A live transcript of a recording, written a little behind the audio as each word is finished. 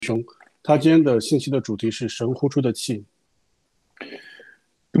他今天的信息的主题是神呼出的气。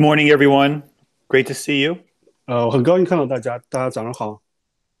Good morning, everyone. Great to see you. 我很高兴看到大家，大家早上好。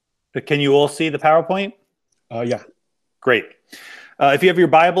Can you all see the PowerPoint? Yeah. Great. If you have your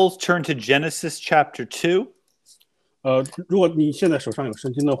Bibles, turn to Genesis chapter 2. 如果你现在手上有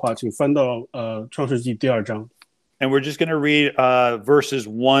圣经的话，请翻到创世纪第2章。And we're just going to read verses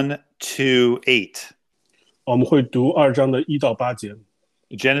 1 to 8. 我们会读2章的1到8节。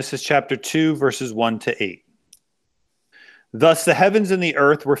Genesis chapter 2, verses 1 to 8. Thus the heavens and the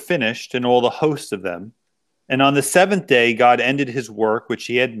earth were finished, and all the hosts of them. And on the seventh day God ended his work which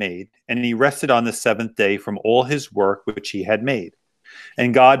he had made, and he rested on the seventh day from all his work which he had made.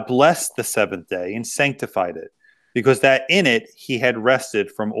 And God blessed the seventh day and sanctified it, because that in it he had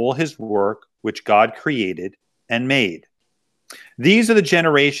rested from all his work which God created and made. These are the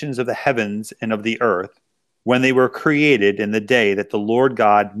generations of the heavens and of the earth, when they were created in the day that the Lord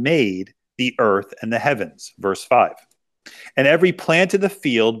God made the earth and the heavens. Verse 5. And every plant of the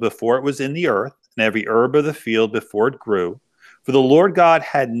field before it was in the earth, and every herb of the field before it grew, for the Lord God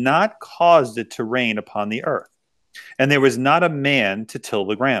had not caused it to rain upon the earth, and there was not a man to till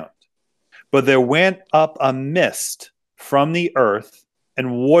the ground. But there went up a mist from the earth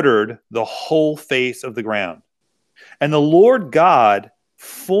and watered the whole face of the ground. And the Lord God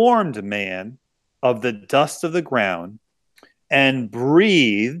formed man of the dust of the ground and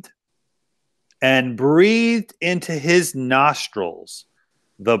breathed into his nostrils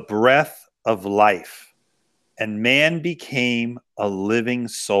the breath of life, and man became a living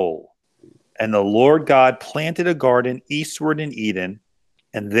soul. And the Lord God planted a garden eastward in Eden,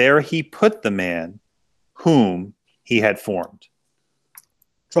 and there he put the man whom he had formed.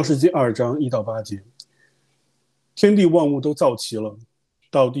 创世纪2章1到8节，天地万物都造齐了，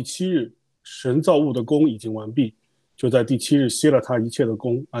到第7日，神造物的工已经完毕，就在第7日歇了他一切的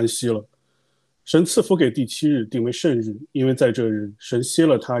工，安息了。神赐福给第7日，定为圣日，因为在这日，神歇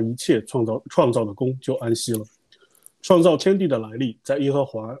了他一切创造的工，就安息了。创造天地的来历，在耶和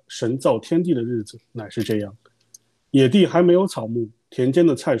华神造天地的日子，乃是这样：野地还没有草木，田间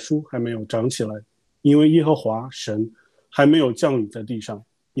的菜蔬还没有长起来，因为耶和华神还没有降雨在地上，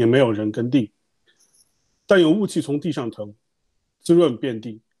也没有人耕地。但有雾气从地上腾，滋润遍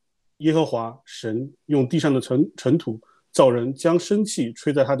地。耶和华神用地上的尘土造人，将生气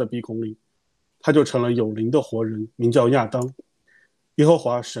吹在他的鼻孔里，他就成了有灵的活人，名叫亚当。耶和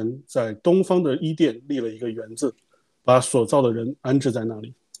华神在东方的伊甸立了一个园子，把所造的人安置在那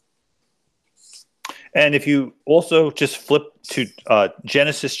里。And if you also just flip to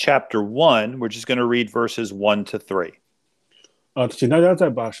Genesis chapter 1, we're just going to read verses 1 to 3. 请大家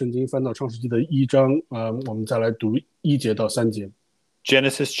再把圣经翻到创世纪的1章，我们再来读1节到3节。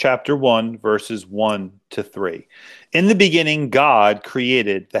Genesis chapter 1, verses 1 to 3. In the beginning, God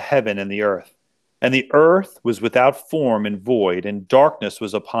created the heaven and the earth. And the earth was without form and void, and darkness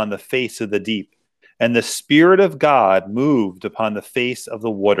was upon the face of the deep. And the Spirit of God moved upon the face of the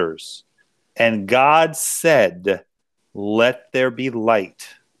waters. And God said, Let there be light.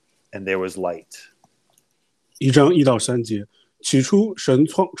 And there was light. 1章1到3节，起初神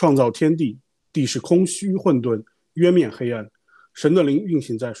创造天地，地是空虚混沌，渊面黑暗。神的灵运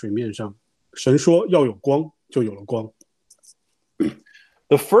行在水面上。神说要有光，就有了光。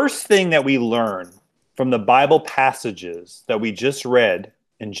The first thing that we learn from the Bible passages that we just read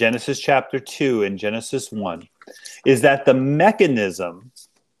in Genesis chapter 2 and Genesis 1 is that the mechanism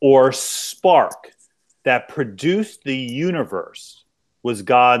or spark that produced the universe was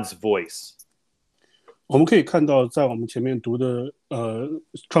God's voice. 我们可以看到，在我们前面读的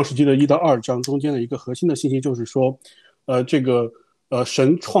创世纪的1到2章中间的一个核心的信息，就是说，这个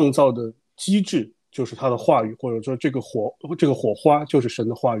神创造的机制就是他的话语，或者说这个火花就是神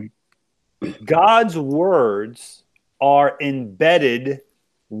的话语。God's words are embedded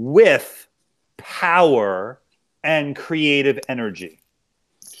with power and creative energy.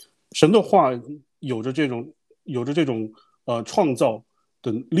 神的话有着这种创造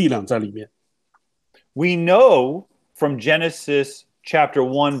的力量在里面。We know from Genesis chapter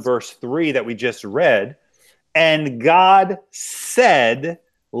 1 verse 3 that we just read, and God said,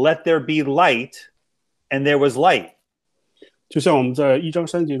 "Let there be light," and there was light. 就像我们在1章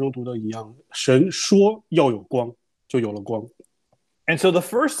3节中读的一样，神说要有光，就有了光。And so the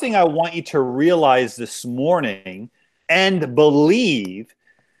first thing I want you to realize this morning and believe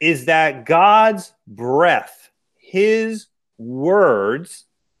is that God's breath, his words,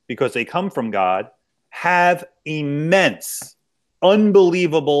 because they come from God, have immense,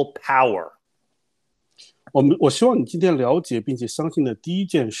 unbelievable power. 我希望你今天了解并且相信的第一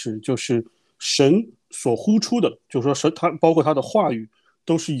件事，就是神所呼出的，就是说神他包括他的话语，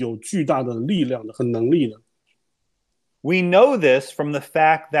都是有巨大的力量的和能力的。We know this from the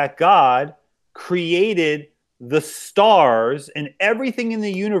fact that God created the stars and everything in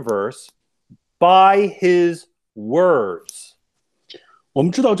the universe by his words. 我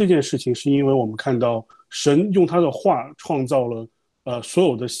们知道这件事情，是因为我们看到神用他的话创造了所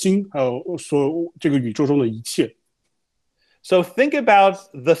有的星，还有所有这个宇宙中的一切。So think about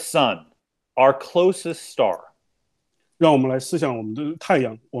the sun, our closest star. 让我们来思想我们的太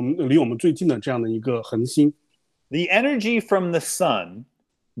阳，离我们最近的这样的一个恒星。The energy from the sun,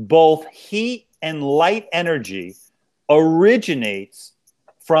 both heat and light energy, originates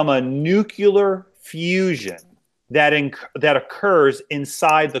from a nuclear fusion that occurs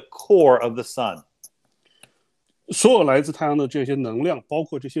inside the core of the sun. 所有来自太阳的这些能量，包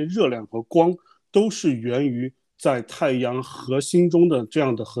括这些热量和光，都是源于在太阳核心中的这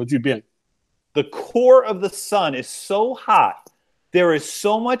样的核聚变。The core of the sun is so hot, there is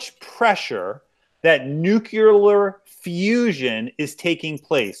so much pressure that nuclear fusion is taking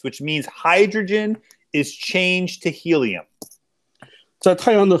place, which means hydrogen is changed to helium. 在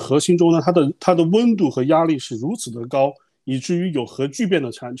太阳的核心中呢，它的温度和压力是如此的高，以至于有核聚变的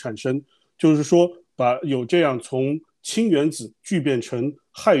产生，就是说有这样从氢原子聚变成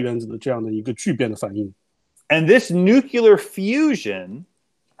氦原子的这样的一个聚变的反应。And this nuclear fusion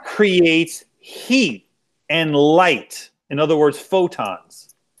creates heat and light, in other words, photons.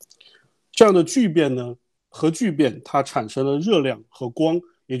 这样的聚变呢，核聚变它产生了热量和光，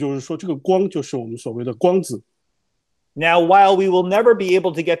也就是说，这个光就是我们所谓的光子。Now, while we will never be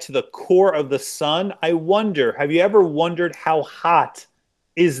able to get to the core of the sun, I wonder, have you ever wondered how hot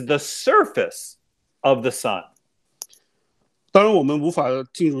is the surface of the sun? 当然，我们无法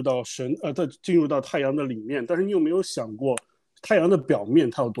进入到进入到太阳的里面，但是你有没有想过，太阳的表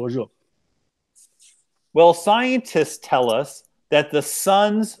面它有多热？ Well, scientists tell us that the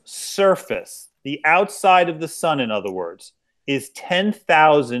sun's surface, the outside of the sun, in other words, is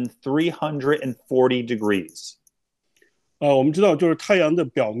 10,340 degrees. 我们知道，就是太阳的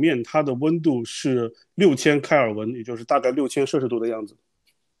表面，它的温度是6000开尔文，也就是大概6000摄氏度的样子。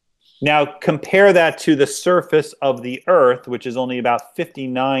Now, compare that to the surface of the Earth, which is only about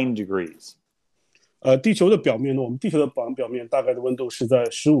 59 degrees. 地球的表面呢，我们地球的表面大概的温度是在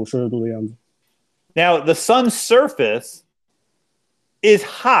15摄氏度的样子。Now, the sun's surface is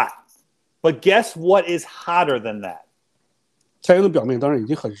hot, but guess what is hotter than that? 太阳的表面当然已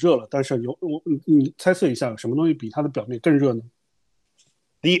经很热了，但是你猜测一下，什么东西比它的表面更热呢？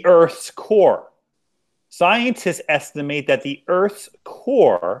 The Earth's core. Scientists estimate that the Earth's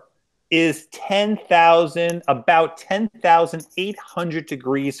core is about 10,800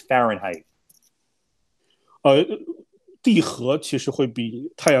 degrees Fahrenheit. 地核其实会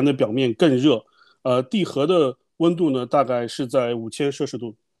比太阳的表面更热。地核的温度呢，大概是在5000摄氏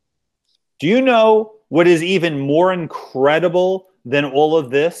度。Do you know what is even more incredible than all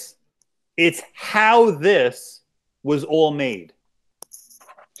of this? It's how this was all made.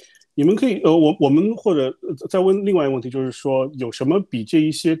 你们可以我们或者再问另外一个问题，就是说有什么比这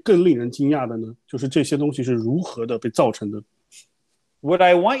一些更令人惊讶的呢？就是这些东西是如何的被造成的。What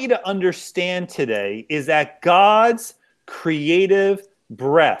I want you to understand today is that God's creative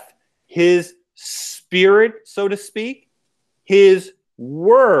breath, his spirit, so to speak, his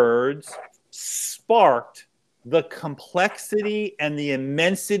words sparked the complexity and the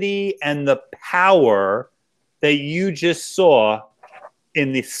immensity and the power that you just saw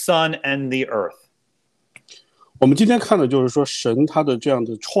in the sun and the earth. 我们今天看的就是说，神他的这样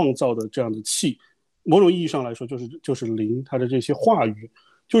的创造的这样的气，某种意义上来说，就是灵，他的这些话语，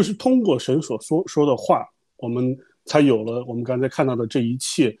就是通过神所说的话，我们才有了我们刚才看到的这一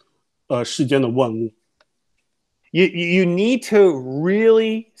切，世间的万物。You need to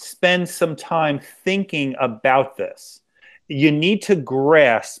really spend some time thinking about this. You need to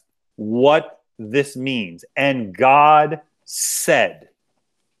grasp what this means. And God said.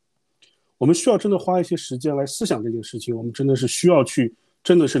 我们需要真的花一些时间来思想这件事情，我们真的是需要去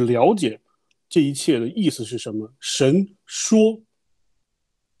真的是了解这一切的意思是什么。神说。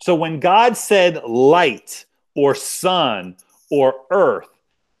So when God said light or sun or earth,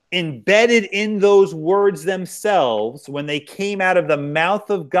 embedded in those words themselves, when they came out of the mouth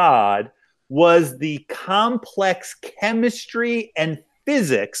of God, was the complex chemistry and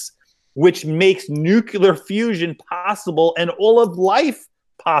physics which makes nuclear fusion possible and all of life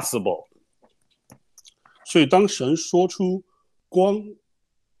possible. 所以当神说出光、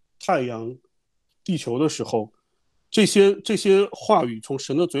太阳、地球的时候，这些话语从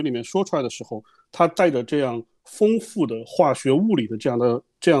神的嘴里面说出来的时候，它带着这样丰富的化学物理的这样的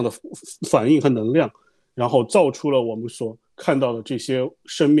反应和能量，然后造出了我们所看到的这些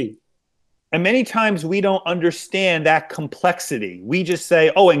生命。And many times we don't understand that complexity. We just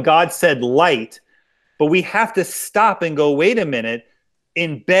say, oh, and God said light, but we have to stop and go, wait a minute.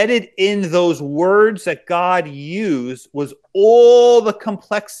 Embedded in those words that God used was all the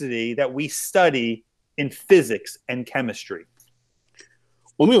complexity that we study in physics and chemistry.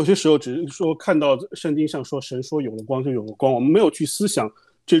 我们有些时候只是说看到圣经上说神说有了光就有了光，我们没有去思想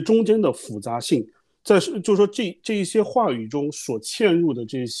这中间的复杂性，就是说这一些话语中所嵌入的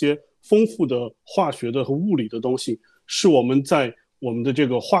这些丰富的化学的和物理的东西，是我们在我们的这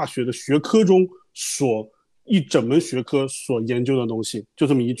个化学的学科中所一整门学科所研究的东西，就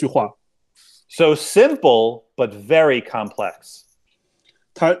这么一句话。So simple, but very complex.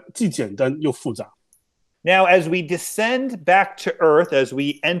 它既简单又复杂。Now, as we descend back to earth, as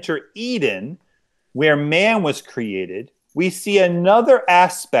we enter Eden, where man was created, we see another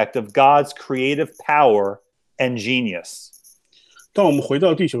aspect of God's creative power and genius. 当我们回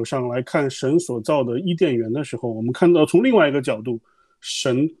到地球上来看神所造的伊甸园的时候，我们看到从另外一个角度，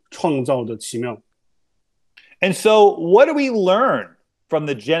神创造的奇妙。And so, what do we learn from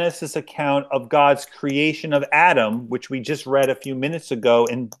the Genesis account of God's creation of Adam, which we just read a few minutes ago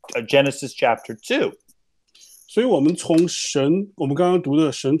in Genesis chapter 2? 所以我们从我们刚刚读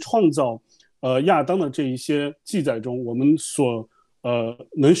的神创造亚当的这一些记载中，我们所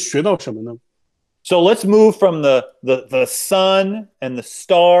能学到什么呢？ So let's move from the sun and the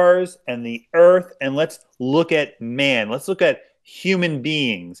stars and the earth, and let's look at man. Let's look at human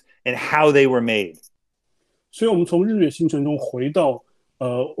beings and how they were made. 所以我们从日月星辰中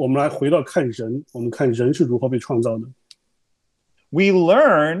我们来回到看人，我们看人是如何被创造的。We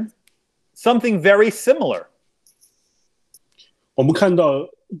learn something very similar. 我们看到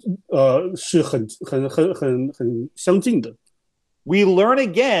是很相近的。We learn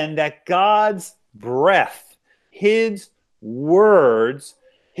again that God's breath, his words,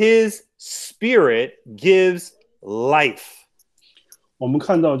 his spirit gives life. 我们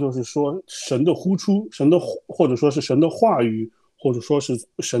看到就是说神的呼出，或者说是神的话语，或者说是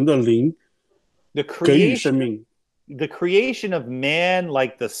神的灵，给予生命。The creation of man,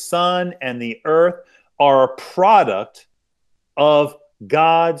 like the sun and the earth, are a product of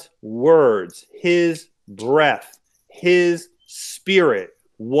God's words, his breath, his spirit,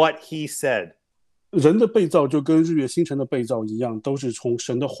 what he said. 人的被造就跟日月星辰的被造一样，都是从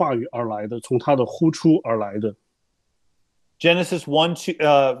神的话语而来的，从他的呼出而来的。Genesis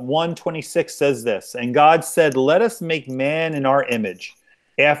 1:26 says this, and God said, let us make man in our image,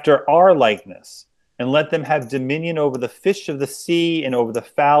 after our likeness, and let them have dominion over the fish of the sea, and over the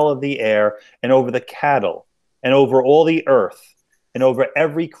fowl of the air, and over the cattle, and over all the earth, and over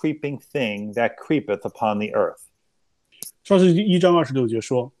every creeping thing that creepeth upon the earth. 创世纪1章26节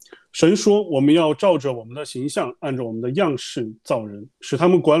说，神说我们要照着我们的形象，按照我们的样式造人，使他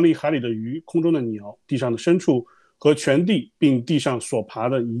们管理海里的鱼、空中的鸟、地上的牲畜和全地，并地上所爬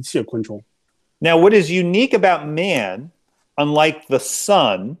的一切昆虫。 Now, what is unique about man, unlike the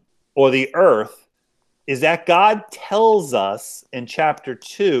sun or the earth, is that God tells us in chapter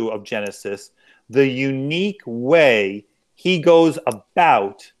 2 of Genesis the unique way he goes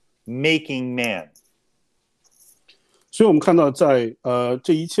about making man. 所以我们看到在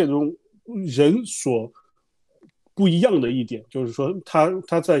这一切中，人所不一样的一点，就是说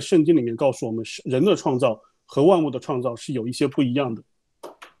他在圣经里面告诉我们，人的创造和万物的创造是有一些不一样的。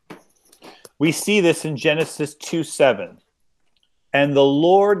 We see this in Genesis 2:7. And the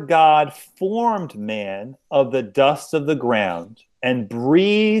Lord God formed man of the dust of the ground and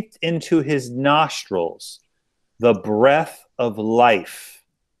breathed into his nostrils the breath of life,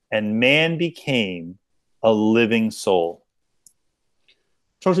 and man became a living soul.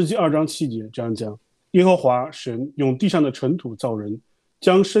 创世纪2章7节这样讲：耶和华神用地上的尘土造人，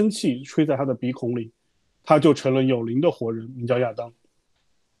将生气吹在他的鼻孔里，他就成了有灵的活人，名叫亚当。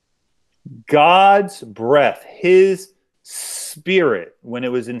 God's breath, his spirit, when it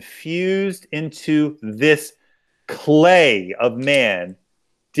was infused into this clay of man,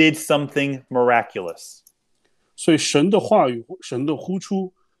 did something miraculous. 所以神的话语、神的呼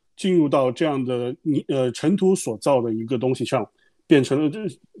出，进入到这样的尘土所造的一个东西上，变成了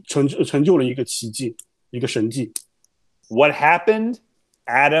成就了一个奇迹，一个神迹。 What happened?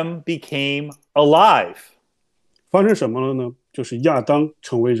 Adam became alive. 发生什么了呢？就是亚当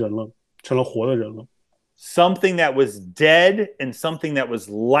成为人了，成了活的人了。 Something that was dead and something that was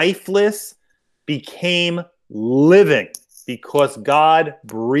lifeless became living because God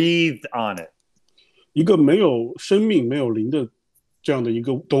breathed on it. 一个没有生命、没有灵的这样的一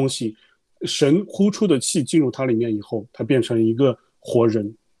个东西，神呼出的气进入它里面以后，它变成一个活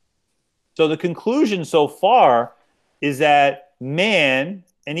人。 So the conclusion so far is that man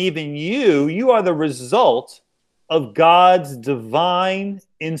and even you are the result of God's divine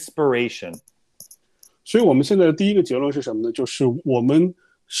inspiration. 所以我们现在的第一个结论是什么呢？就是我们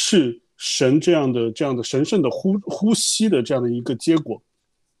是神这样的神圣的呼吸的这样的一个结果。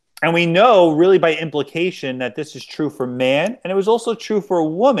And we know really by implication that this is true for man, and it was also true for a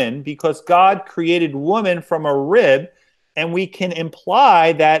woman because God created woman from a rib, and we can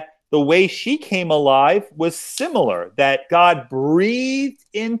imply that the way she came alive was similar, that God breathed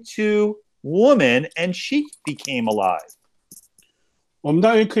into woman and she became alive. 我们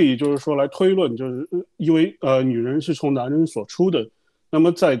当然可以就是说来推论，就是因为女人是从男人所出的，那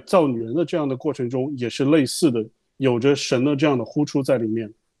么在造女人的这样的过程中也是类似的，有着神的这样的呼出在里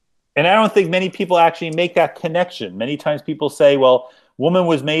面。And I don't think many people actually make that connection. Many times people say, well, woman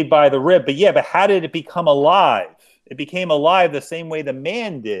was made by the rib, but how did it become alive? It became alive the same way the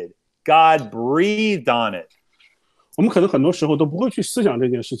man did. God breathed on it. 我们可能很多时候都不会去思想这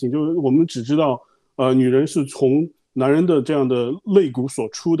件事情，就是我们只知道，女人是从男人的这样的肋骨所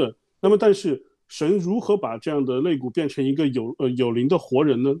出的。那么，但是神如何把这样的肋骨变成一个有灵的活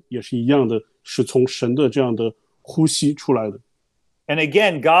人呢？也是一样的，是从神的这样的呼吸出来的。And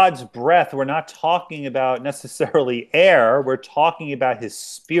again, God's breath, we're not talking about necessarily air, we're talking about his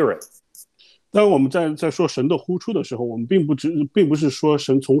spirit. 当我们在说神的呼出的时候，我们并不是说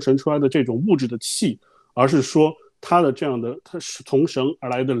从神出来的这种物质的气，而是说他的这样的，他是从神而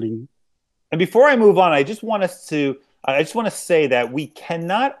来的灵。And before I move on, I just want to say that we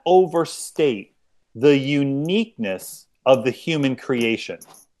cannot overstate the uniqueness of the human creation.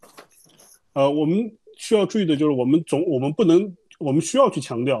 我们需要注意的就是我们需要去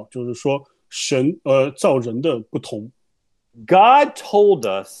强调，就是说神造人的不同。God told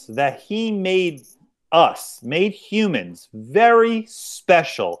us that he made humans, very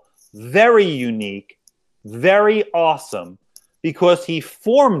special, very unique, very awesome, because he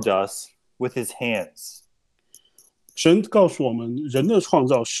formed us with his hands. 神告诉我们，人的创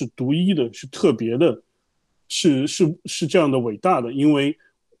造是独一的，是特别的，是这样的伟大的，因为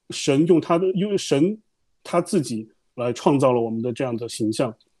神他自己来创造了我们的这样的形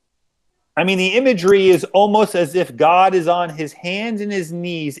象。I mean, the imagery is almost as if God is on his hands and his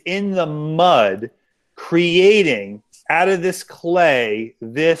knees in the mud, creating out of this clay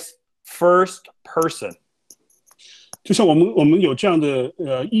this first person. 就像我们有这样的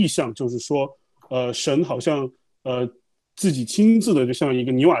意象，就是说，神好像自己亲自的，就像一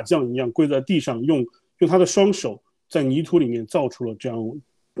个泥瓦匠一样，跪在地上，用他的双手在泥土里面造出了这样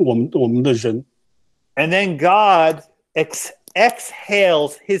我们的人。And then God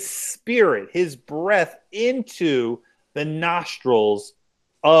exhales his spirit, his breath into the nostrils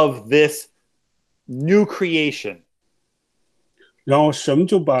of this new creation. 然后神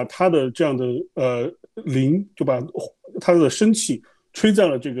就把他的这样的灵，就把他的生气吹在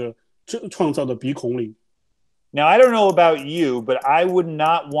了这创造的鼻孔里。Now, I don't know about you, but I would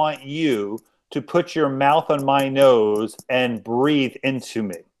not want you to put your mouth on my nose and breathe into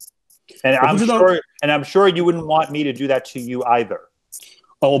me. And I'm sure you wouldn't want me to do that to you either.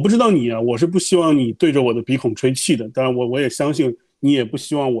 我不知道你啊，我是不希望你对着我的鼻孔吹气的。当然，我也相信你也不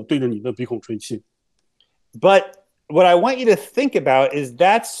希望我对着你的鼻孔吹气。But what I want you to think about is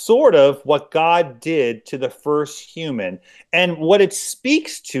that's sort of what God did to the first human. And what it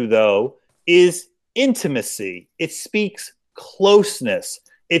speaks to, though, is intimacy. It speaks closeness.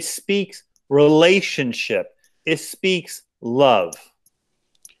 It speaks relationship. It speaks love.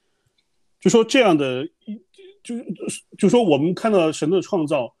 就说这样的，就说我们看到神的创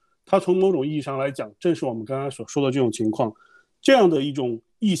造，它从某种意义上来讲，正是我们刚才所说的这种情况。这样的一种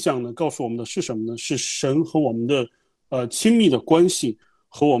意象呢，告诉我们的是什么呢？是神和我们的亲密的关系，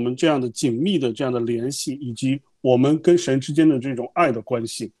和我们这样的紧密的这样的联系，以及我们跟神之间的这种爱的关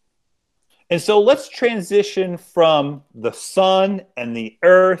系。And so let's transition from the sun and the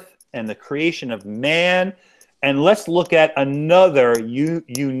earth and the creation of man, and let's look at another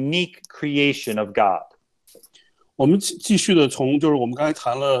unique creation of God. 我们继续的就是我们刚才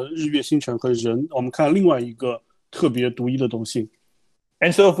谈了日月星辰和人，我们看另外一个特别独一的东西。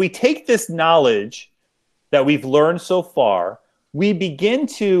And so if we take this knowledge that we've learned so far, we begin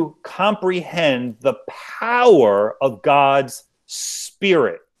to comprehend the power of God's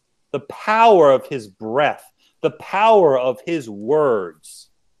Spirit, the power of his breath, the power of his words.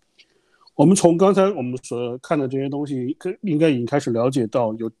 我们从刚才我们所看的这些东西，应该已经开始了解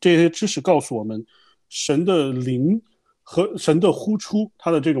到，有这些知识告诉我们，神的灵和神的呼出，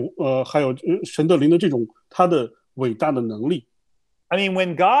他的这种还有神的灵的这种他的伟大的能力。I mean,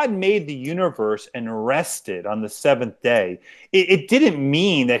 when God made the universe and rested on the seventh day, it didn't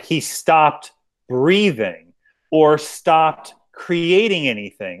mean that he stopped breathing. or stopped creating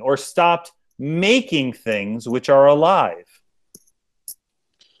anything, or stopped making things which are alive.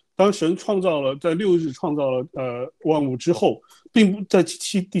 当神创造了在6日创造了万物之后，并不在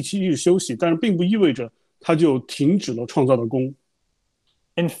第七日休息，但是并不意味着他就停止了创造的功。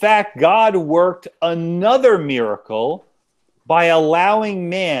In fact, God worked another miracle by allowing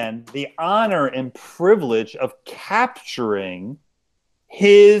man the honor and privilege of capturing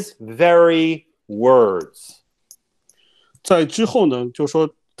his very words. 在之后呢，就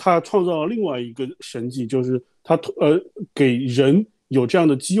说他创造了另外一个神迹，就是他给人有这样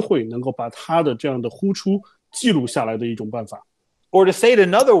的机会，能够把他的这样的呼出记录下来的一种办法。Or to say it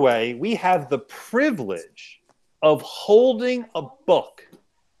another way, we have the privilege of holding a book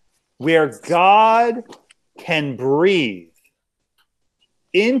where God can breathe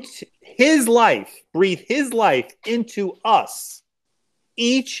into his life, breathe his life into us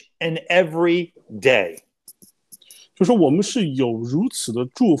each and every day. 就说我们是有如此的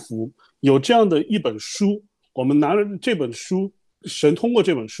祝福，有这样的一本书，我们拿了这本书，神通过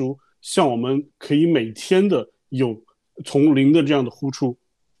这本书，向我们可以每天的有从灵的这样的呼出。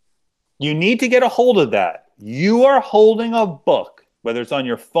You need to get a hold of that. You are holding a book, whether it's on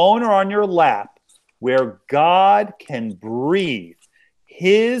your phone or on your lap, where God can breathe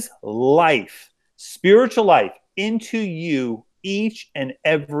his life, spiritual life, into you each and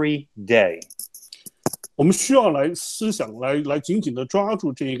every day. 我们需要来思想，来紧紧的抓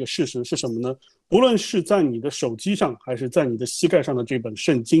住这一个事实是什么呢？不论是在你的手机上，还是在你的膝盖上的这本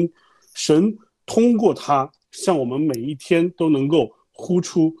圣经，神通过它，向我们每一天都能够呼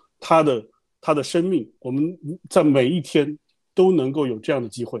出他的生命。我们在每一天都能够有这样的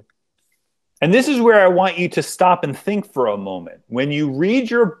机会。And this is where I want you to stop and think for a moment. When you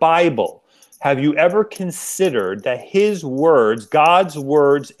read your Bible, have you ever considered that his words, God's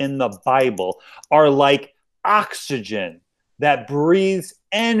words in the Bible, are like oxygen that breathes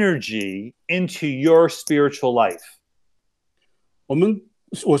energy into your spiritual life?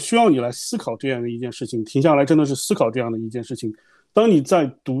 我需要你来思考这样的一件事情，停下来真的是思考这样的一件事情。当你在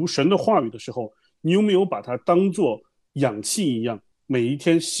读神的话语的时候，你有没有把它当作氧气一样，每一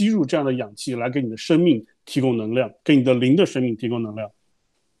天吸入这样的氧气来给你的生命提供能量，给你的灵的生命提供能量？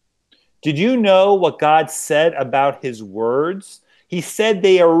 Did you know what God said about his words? He said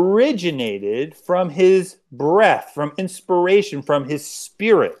they originated from his breath, from inspiration, from his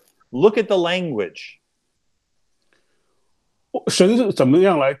spirit. Look at the language. 神是怎么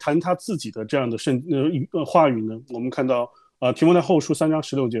样来谈他自己的这样的话语呢？我们看到提摩太后书3章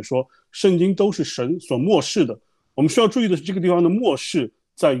16节说，圣经都是神所默示的。我们需要注意的是，这个地方的默示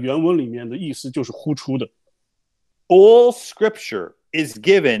在原文里面的意思就是呼出的。All scripture is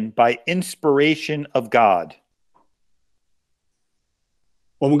given by inspiration of God.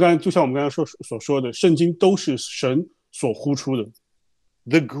 就像我们刚才所说的，圣经都是神所呼出的。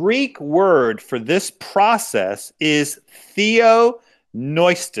The Greek word for this process is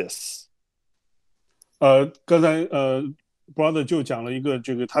theopneustos. 刚才brother 就讲了一个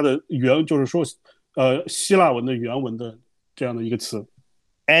这个它的就是说希腊文的原文的这样的一个词。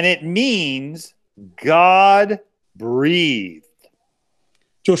And it means God breathed.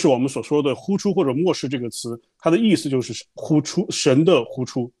 就是我们所说的呼出或者默示这个词，它的意思就是呼出，神的呼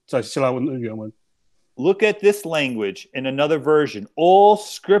出，在希腊文的原文。Look at this language in another version. All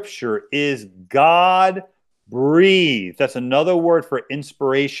scripture is God breathed. That's another word for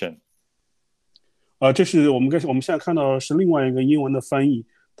inspiration. 这是我们现在看到是另外一个英文的翻译，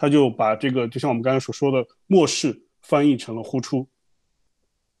他就把这个就像我们刚才所说的默示翻译成了呼出。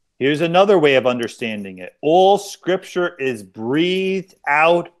Here's another way of understanding it. All scripture is breathed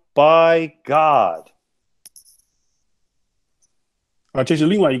out by God. 这是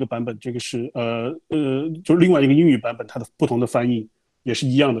另外一个版本，这个是就是另外一个英语版本，它的不同的翻译也是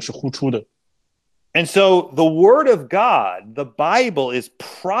一样的，是呼出的。And so the word of God, the Bible, is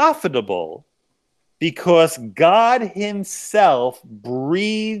profitable because God himself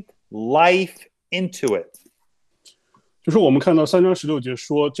breathed life into it. 就是我们看到3章16节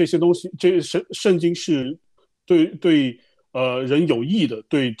说这些东西，圣经是对人有益的，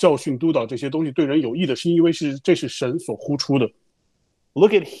对教训督导这些东西对人有益的，是因为这是神所呼出的。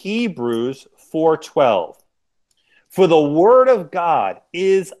Look at Hebrews 4:12. For the word of God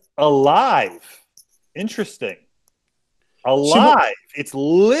is alive. Interesting. Alive. It's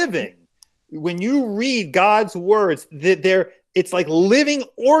living. When you read God's words, it's like living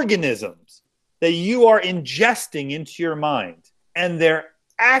organisms that you are ingesting into your mind. And they're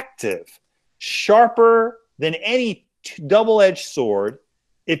active, sharper than any double-edged sword.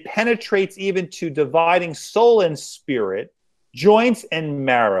 It penetrates even to dividing soul and spirit, joints and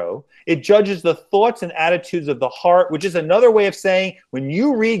marrow. It judges the thoughts and attitudes of the heart, which is another way of saying when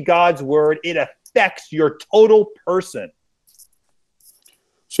you read God's word, it affects your total person.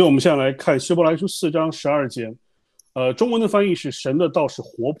 所以我们现在来看希伯来书4章12节，中文的翻译是神的道是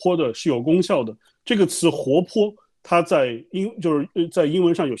活泼的，是有功效的。这个词活泼，它在英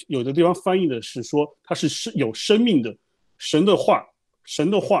文上有的地方翻译的是说它是有生命的。神的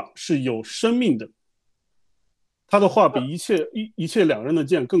话是有生命的。他的话比一切两刃的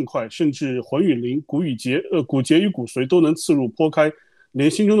剑更快，甚至魂与灵、骨节与骨髓都能刺入剖开，连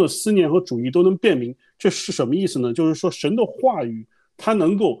心中的思念和主意都能辨明。这是什么意思呢？就是说神的话语它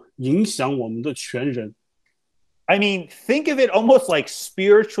能够影响我们的全人。I mean, think of it almost like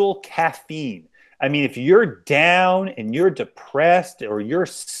spiritual caffeine. I mean, if you're down and you're depressed or you're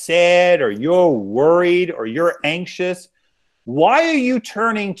sad or you're worried or you're anxious, why are you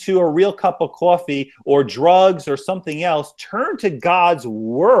turning to a real cup of coffee or drugs or something else? Turn to God's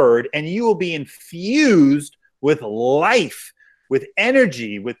word and you will be infused with life, with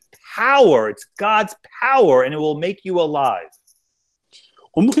energy, with power. It's God's power and it will make you alive.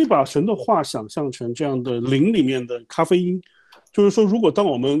 我们可以把神的话想象成这样的灵里面的咖啡因，就是说如果当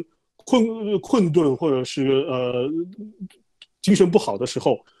我们困顿或者是精神不好的时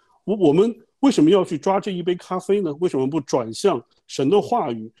候，我们为什么要去抓这一杯咖啡呢？为什么不转向神的话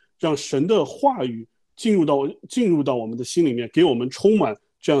语，让神的话语进入到我们的心里面，给我们充满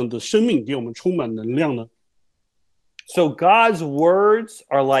这样的生命，给我们充满能量呢？ So God's words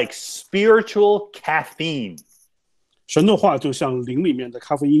are like spiritual caffeine. 神的话就像灵里面的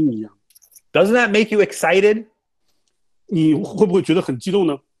咖啡因一样。 Doesn't that make you excited? 你会不会觉得很激动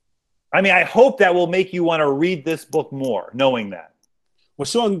呢？ I mean, I hope that will make you want to read this book more, knowing that. 我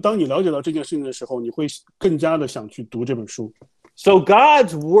希望当你了解到这件事情的时候，你会更加的想去读这本书。 So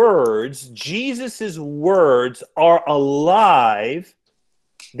God's words, Jesus's words are alive.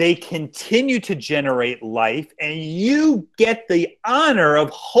 They continue to generate life, and you get the honor of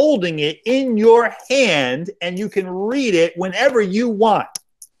holding it in your hand, and you can read it whenever you want.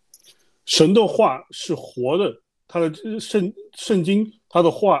 神的话是活的，他的圣经，他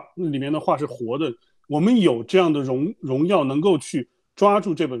的话里面的话是活的。我们有这样的荣耀，能够去抓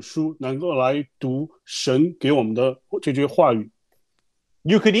住这本书，能够来读神给我们的这句话语。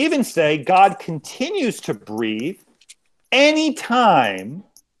You could even say God continues to breathe anytime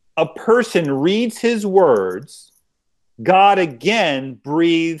a person reads his words. God again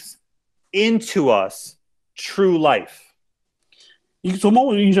breathes into us true life. 从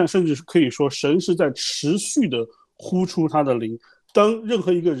某种意义上，甚至可以说，神是在持续的呼出他的灵。当任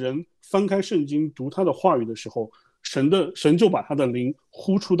何一个人翻开圣经读他的话语的时候，神就把他的灵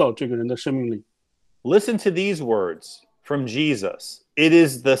呼出到这个人的生命里。Listen to these words from Jesus. It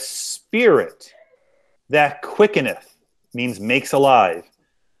is the Spirit that quickeneth, means makes alive.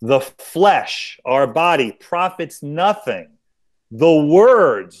 The flesh, our body, profits nothing. The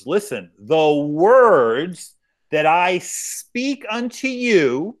words, listen, the words that I speak unto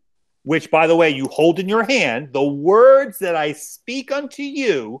you, which, by the way, you hold in your hand, the words that I speak unto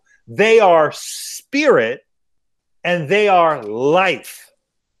you, they are spirit and they are life.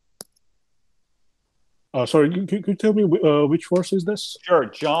 Sorry, could you tell me which verse is this? Sure,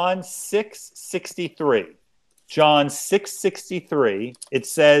 John 6:63. John 6:63, it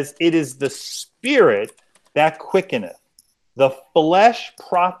says, it is the spirit that quickeneth. The flesh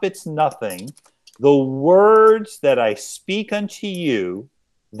profits nothing. The words that I speak unto you,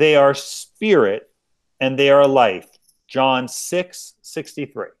 they are spirit and they are life. John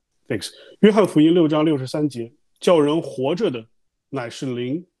 6:63. Thanks. 约翰福音6章63节，叫人活着的乃是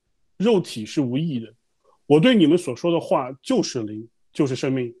灵，肉体是无益的。我对你们所说的话就是灵，就是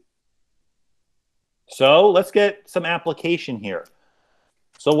生命。So let's get some application here.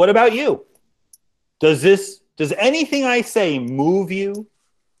 So what about you? Does anything I say move you?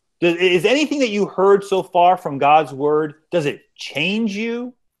 Is anything that you heard so far from God's word, does it change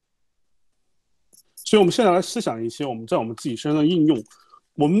you? 所以我们现在来思想一些我们在我们自己身上的应用。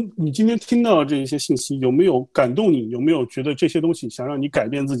你今天听到的这一些信息，有没有感动你？有没有觉得这些东西想让你改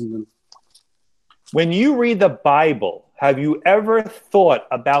变自己呢？ When you read the Bible, have you ever thought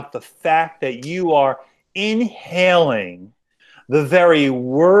about the fact that you are inhaling the very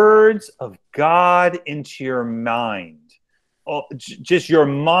words of God into your mind? Oh, just your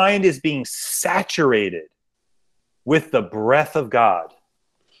mind is being saturated with the breath of God.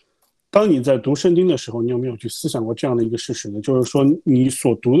 当你在读圣经的时候，你有没有去思想过这样的一个事实呢？就是说，你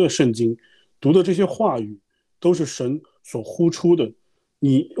所读的圣经，读的这些话语，都是神所呼出的。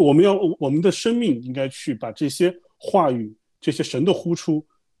我们的生命应该去把这些话语、这些神的呼出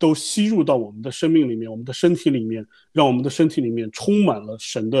都吸入到我们的生命里面，我们的身体里面，让我们的身体里面充满了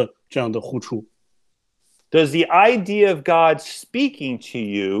神的这样的呼出。Does the idea of God speaking to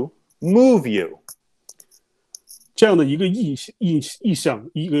you move you? 这样的一个意象，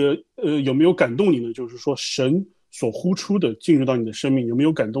一个有没有感动你呢？就是说，神所呼出的进入到你的生命，有没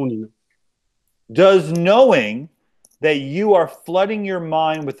有感动你呢？ Does knowing that you are flooding your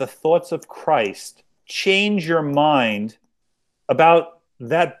mind with the thoughts of Christ change your mind about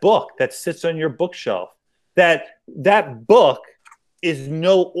that book that sits on your bookshelf? That book is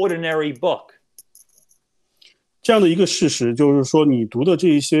no ordinary book. 这样的一个事实，就是说，你读的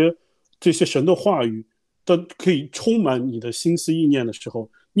这些神的话语，都可以充满你的心思意念的时候，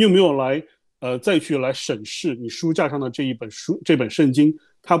你有没有再去来审视你书架上的这本圣经？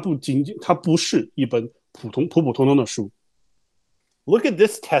它不是一本普普通通的书。Look at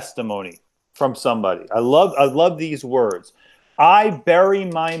this testimony from somebody. I love these words. I bury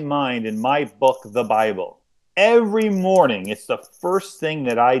my mind in my book, the Bible. Every morning, it's the first thing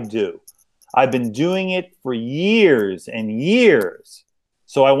that I do. I've been doing it for years and years.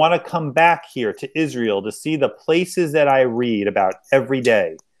 So I want to come back here to Israel to see the places that I read about every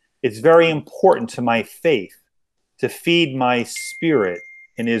day. It's very important to my faith to feed my spirit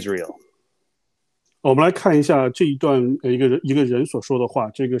in Israel. 我们来看一下这一段一个人所说的话。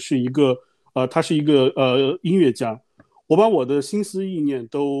这个是他是一个音乐家。我把我的心思意念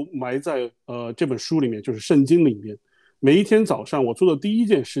都埋在这本书里面，就是圣经里面。每一天早上我做的第一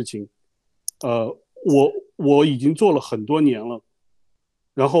件事情，我已经做了很多年了。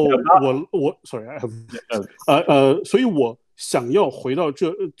然后sorry， 所以我想要回到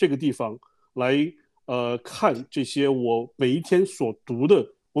这个地方来看这些我每一天所读的，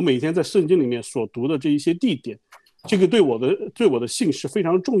我每天在圣经里面所读的这一些地点，这个对我的信是非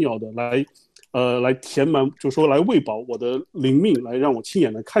常重要的，来填满，就是说来喂饱我的灵命，来让我亲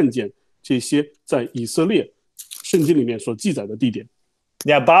眼的看见这些在以色列圣经里面所记载的地点。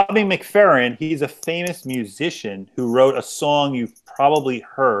Now, Bobby McFerrin, he's a famous musician who wrote a song you've probably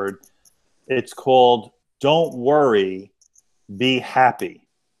heard. It's called Don't Worry, Be Happy.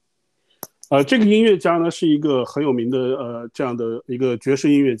 这个音乐家呢是一个很有名的这样的一个爵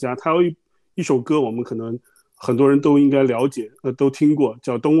士音乐家，他有一首歌我们可能很多人都应该了解，都听过，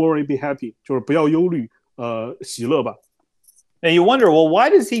叫 Don't Worry, Be Happy， 就是不要忧虑，喜乐吧。Now you wonder, well,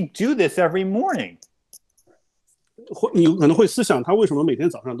 why does he do this every morning? 你可能会思想，他为什么每天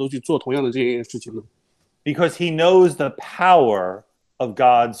早上都去做同样的这件事情呢？ Because he knows the power of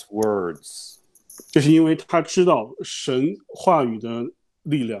God's words. 这是因为他知道神话语的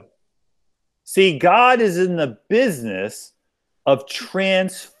力量。See, God is in the business of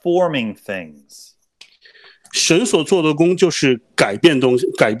transforming things. 神所做的工就是改变东西，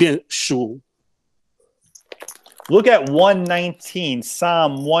改变事物。Look at 119,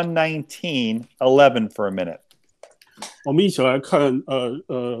 Psalm 119:11 for a minute. 我们一起来看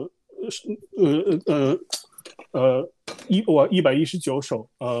119首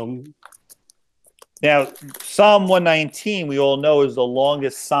Now, Psalm 119, we all know, is the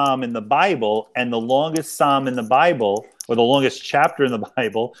longest psalm in the Bible, and the longest psalm in the Bible, or the longest chapter in the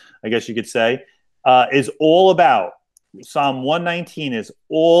Bible, I guess you could say, is all about, Psalm 119 is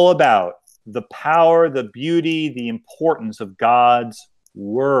all about the power, the beauty, the importance of God's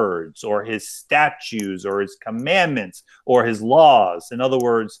words, or his statutes, or his commandments, or his laws. In other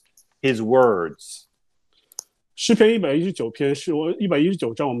words, his words. 诗篇119篇是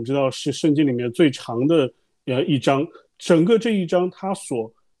119章，我们知道是圣经里面最长的一章。整个这一章，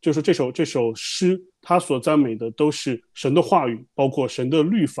就是这首诗，它所赞美的都是神的话语，包括神的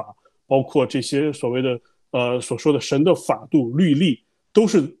律法，包括这些所谓的所说的神的法度、律例，都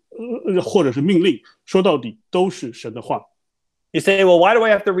是或者是命令，说到底都是神的话。You say, well, why do I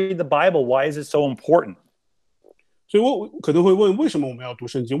have to read the Bible? Why is it so important? 所以我可能会问，为什么我们要读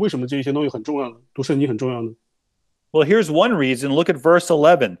圣经？为什么这些东西很重要呢？读圣经很重要呢？ Well, here's one reason. Look at verse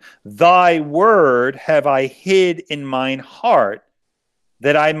 11. Thy word have I hid in mine heart,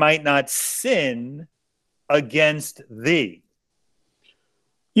 that I might not sin against thee.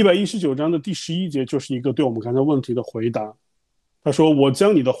 119章的第11节就是一个对我们刚才问题的回答。他说：“我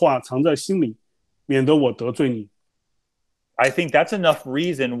将你的话藏在心里，免得我得罪你。” I think that's enough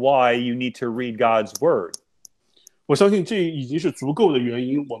reason why you need to read God's word. 我相信这已经是足够的原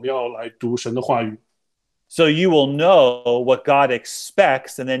因，我们要来读神的话语。So you will know what God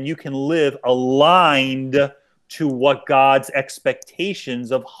expects, and then you can live aligned to what God's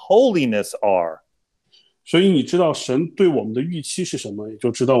expectations of holiness are. 所以你知道神对我们的预期是什么，也就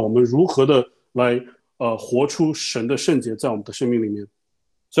知道我们如何的来活出神的圣洁在我们的生命里面。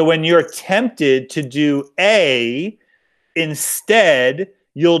So when you're tempted to do A, instead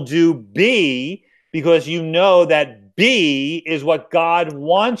you'll do B because you know that B is what God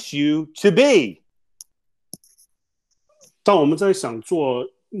wants you to be. 当我们在想做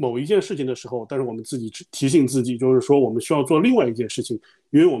某一件事情的时候，但是我们自己提醒自己，就是说我们需要做另外一件事情，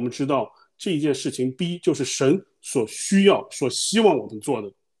因为我们知道这一件事情 B 就是神所需要、所希望我们做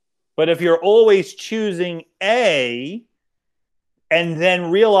的。But if you're always choosing A and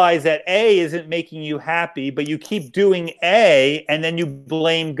then realize that A isn't making you happy, but you keep doing A and then you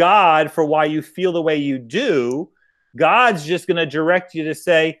blame God for why you feel the way you do, God's just going to direct you to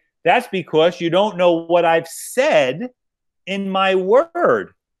say, that's because you don't know what I've said in my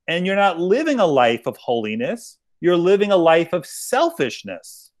word. And you're not living a life of holiness. You're living a life of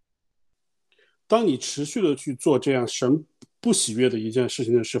selfishness. 当你持续的去做这样神不喜悦的一件事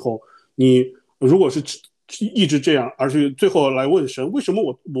情的时候，你如果是一直这样，而且最后来问神，为什么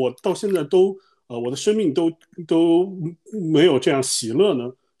我到现在都我的生命都没有这样喜乐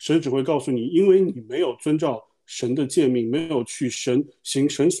呢？神只会告诉你，因为你没有遵照神的诫命，没有去行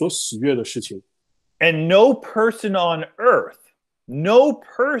神所喜悦的事情。And no person on earth,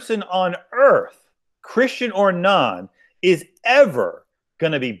 Christian or non, is ever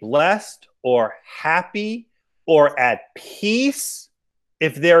going to be blessed or happy or at peace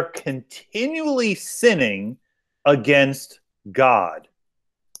if they're continually sinning against God.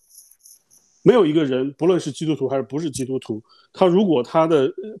 没有一个人，不论是基督徒还是不是基督徒，他如果他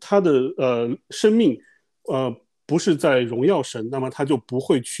的生命不是在荣耀神，那么他就不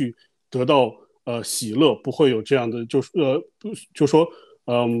会去得到喜乐，不会有这样的就说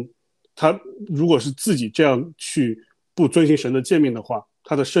他如果是自己这样去不遵行神的诫命的话，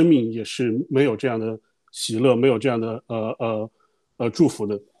他的生命也是没有这样的喜乐，没有这样的祝福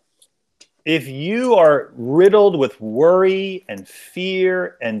的。If you are riddled with worry and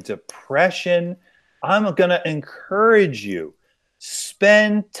fear and depression, I'm going to encourage you.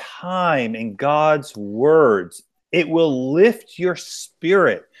 Spend time in God's words. It will lift your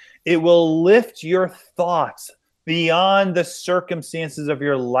spirit. It will lift your thoughts beyond the circumstances of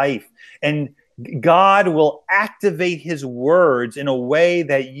your life. And God will activate his words in a way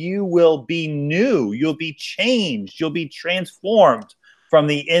that you will be new. You'll be changed. You'll be transformed from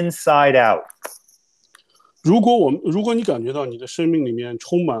the inside out. 如果你感觉到你的生命里面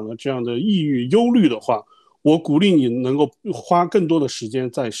充满了这样的抑郁、忧虑的话，我鼓励你能够花更多的时间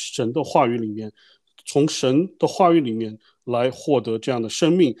在神的话语里面，从神的话语里面来获得这样的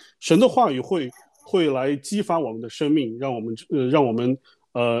生命。神的话语会来激发我们的生命，让我们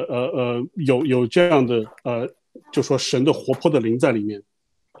有这样的就说神的活泼的灵在里面。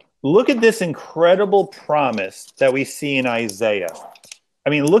Look at this incredible promise that we see in Isaiah. I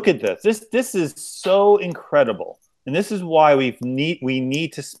mean, look at this. This is so incredible. And this is why we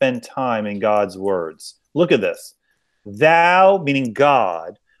need to spend time in God's words. Look at this. Thou, meaning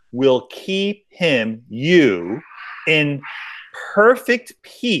God, will keep you, in perfect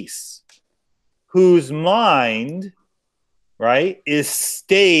peace, whose mind, right, is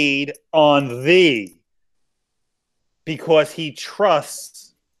stayed on thee, because he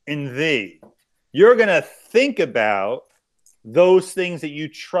trusts in thee. You're going to think about those things that you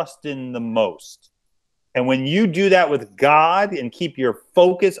trust in the most. And when you do that with God and keep your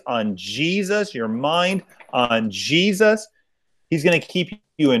focus on Jesus, your mind on Jesus, he's going to keep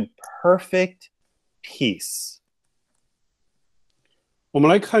you in perfect peace. 我们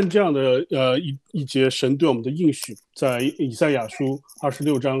来看这样的一节神对我们的应许，在以赛亚书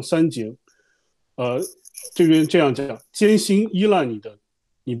26章3节，这边这样讲：艰辛依赖你的，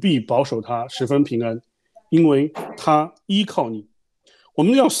你必保守他，十分平安，因为他依靠你。我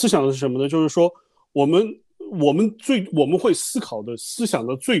们要思想的是什么呢？就是说，我们会思想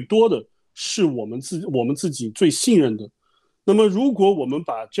的最多的是我们自己最信任的。那么，如果我们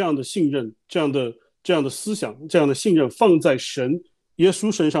把这样的信任、这样的思想、这样的信任放在神耶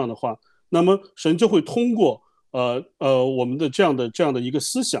稣身上的话，那么神就会通过我们的这样的一个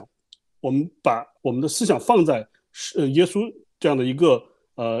思想，我们把我们的思想放在耶稣这样的一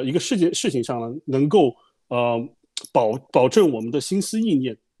个事情上呢，能够保证我们的心思意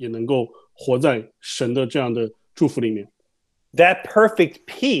念也能够活在神的这样的祝福里面。That perfect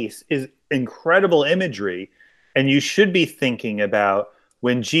peace is incredible imagery, and you should be thinking about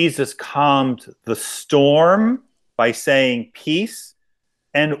when Jesus calmed the storm by saying peace,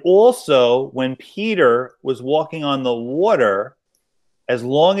 and also when Peter was walking on the water, as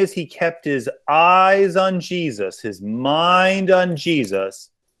long as he kept his eyes on Jesus, his mind on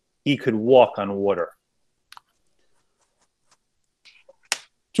Jesus, he could walk on water.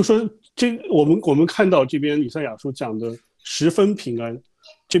 就说我们看到这边以赛亚书讲的十分平安，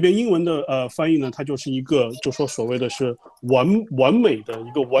这边英文的翻译呢，它就是一个就说所谓的是完美的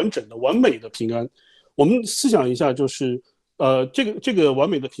一个完整的完美的平安。我们思想一下，就是这个完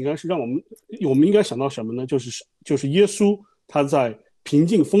美的平安是让我们应该想到什么呢？就是耶稣他在平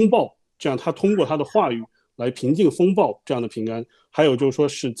静风暴，这样他通过他的话语来平静风暴这样的平安。还有就是说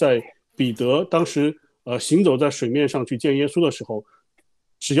是在彼得当时行走在水面上去见耶稣的时候，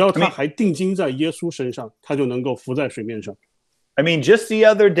只要他还定睛在耶稣身上，他就能够浮在水面上。I mean, just the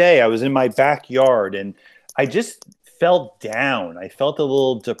other day, I was in my backyard and I just felt down. I felt a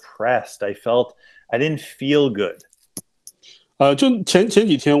little depressed. I didn't feel good. 就前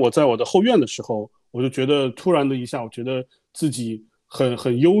几天我在我的后院的时候，我就觉得突然的一下，我觉得自己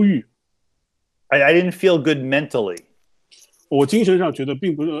很忧郁。I didn't feel good mentally. 我精神上觉得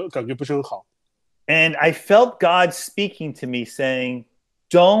感觉不是很好。And I felt God speaking to me saying,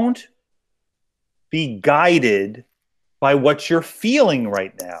 don't be guided by what you're feeling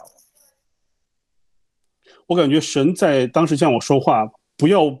right now. 我感觉神在当时向我说话，不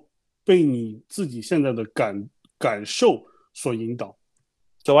要被你自己现在的感受所引导。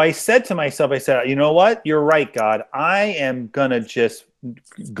So I said to myself, I said, you know what? You're right, God. I am going to just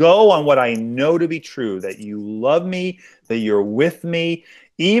go on what I know to be true, that you love me, that you're with me,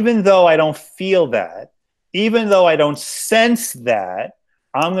 even though I don't feel that, even though I don't sense that,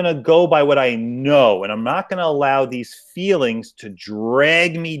 I'm going to go by what I know, and I'm not going to allow these feelings to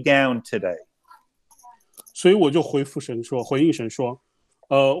drag me down today. 所以我就回应神说，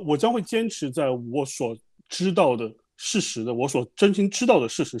我将会坚持在我所知道的事实的，我所真心知道的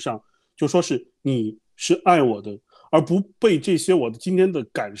事实上，就说是你是爱我的，而不被这些我的今天的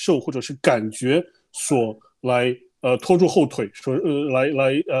感受或者是感觉所来拖住后腿，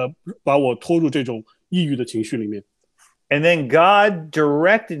把我拖入这种抑郁的情绪里面。And then God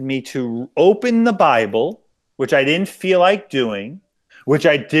directed me to open the Bible, which I didn't feel like doing, which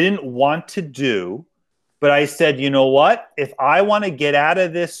I didn't want to do. But I said, you know what? If I want to get out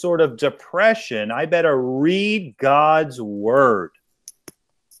of this sort of depression, I better read God's word.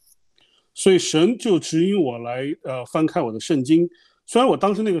 所以神就指引我来翻开我的圣经。虽然我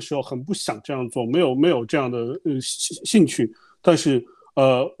当时那个时候很不想这样做，没有这样的兴趣，但是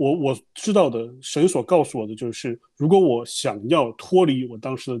我知道的，神所告诉我的就是，如果我想要脱离我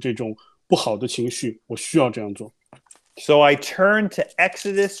当时的这种不好的情绪，我需要这样做。So I turned to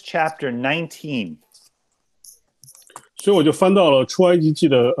Exodus chapter 19. 所以我就翻到了出埃及记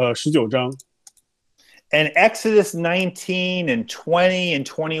的19章。And Exodus 19 and 20 and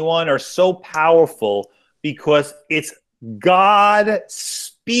 21 are so powerful because it's God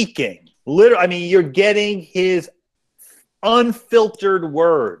speaking. Literally, I mean, you're getting his unfiltered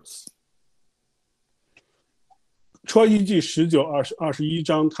words. 出埃及记19、20、21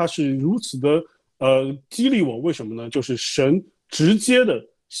章，它是如此的激励我，为什么呢？就是神直接的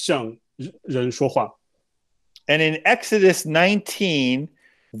向人说话。And in Exodus 19,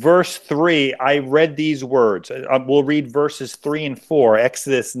 verse 3, I read these words. We'll read verses 3 and 4.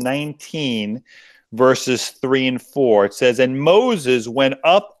 Exodus 19, verses 3 and 4. It says, and Moses went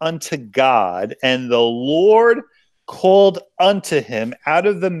up unto God, and the Lord called unto him out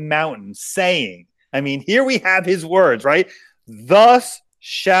of the mountain, saying, I mean, here we have his words, right? Thus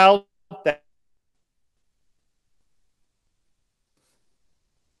shalt thou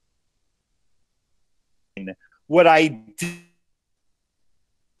what I did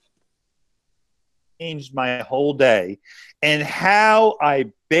changed my whole day, and how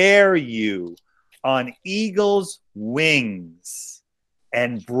I bear you on eagle's wings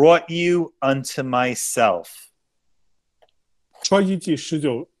and brought you unto myself. 出埃及记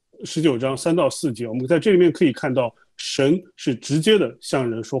19章3到4节，我们在这里面可以看到，神是直接的向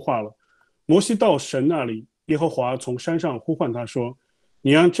人说话了。摩西到神那里，耶和华从山上呼唤他说：“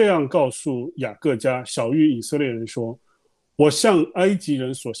你要这样告诉雅各家小谕以色列人说，我向埃及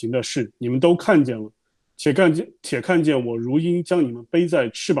人所行的事，你们都看见了，且看见我如鹰将你们背在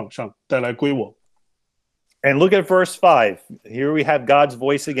翅膀上，带来归我。” And look at verse 5. Here we have God's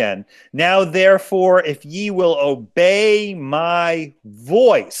voice again. Now, therefore, if ye will obey my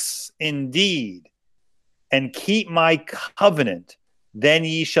voice indeed, and keep my covenant, then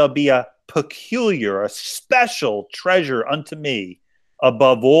ye shall be a peculiar, a special treasure unto me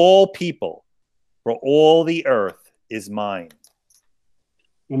above all people, for all the earth is mine.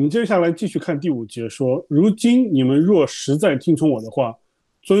 我们接下来继续看第5节说：如今你们若实在听从我的话，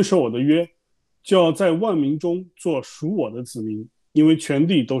遵守我的约，就要在万民中做属我的子民，因为全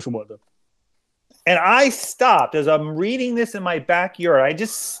地都是我的。And I stopped as I'm reading this in my backyard. I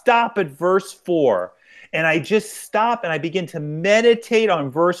just stop at verse 4. And I just stop and I begin to meditate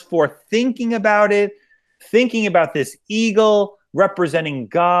on verse 4, thinking about it, thinking about this eagle, representing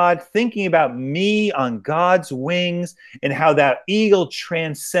God, thinking about me on God's wings, and how that eagle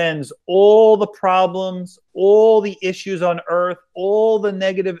transcends all the problems, all the issues on earth, all the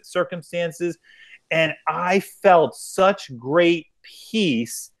negative circumstances. And I felt such great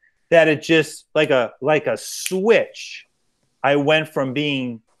peace that it just like a switch. I went from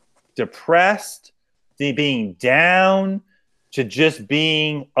being depressed to being down to just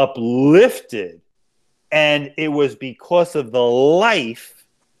being uplifted. And it was because of the life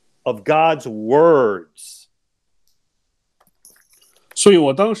of God's words. 所以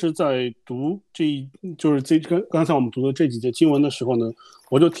我当时在读刚才我们读的这几节经文的时候呢，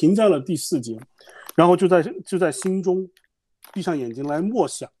我就停在了第4节，然后就在心中闭上眼睛来默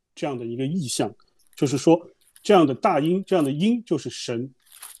想这样的一个意象，就是说这样的大鹰，这样的鹰就是神，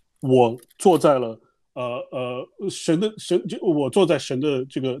我坐在了我坐在神的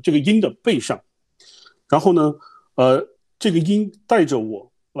这个鹰的背上，然后呢这个鹰带着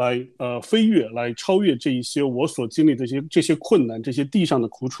我来飞跃，来超越这一些我所经历的这些困难，这些地上的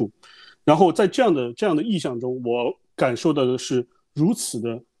苦楚，然后在这样的意象中，我感受到的是如此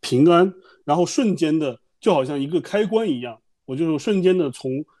的平安，然后瞬间的就好像一个开关一样，我就瞬间的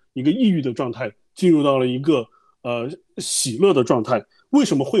从一个抑郁的状态进入到了一个喜乐的状态。为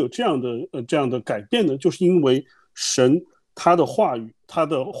什么会有这样的改变呢？就是因为神他的话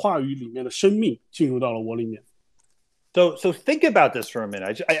语里面的生命进入到了我里面。So think about this for a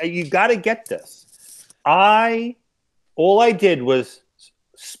minute. You got to get this. All I did was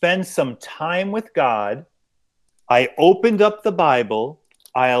spend some time with God. I opened up the Bible.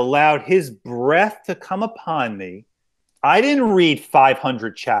 I allowed his breath to come upon me. I didn't read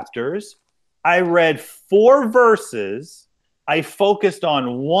 500 chapters. I read 4 verses. I focused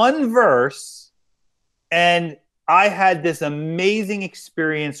on 1 verse, and I had this amazing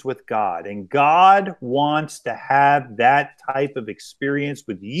experience with God. And God wants to have that type of experience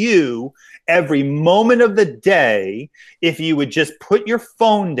with you every moment of the day if you would just put your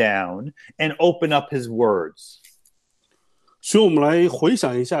phone down and open up his words. 所以我们来回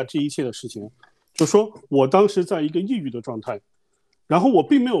想一下这一切的事情，就说我当时在一个抑郁的状态，然后我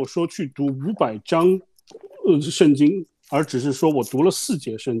并没有说去读500章圣经，而只是说我读了4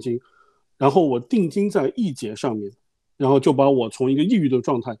节圣经，然后我定睛在1节上面，然后就把我从一个抑郁的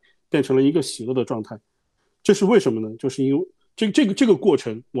状态变成了一个喜乐的状态。这是为什么呢？就是因为这个过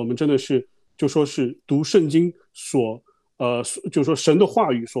程，我们真的是就说是读圣经就说神的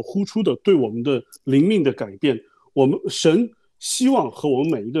话语所呼出的对我们的灵命的改变。我们神希望和我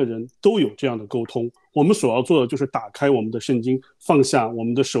们每一个人都有这样的沟通，我们所要做的就是打开我们的圣经，放下我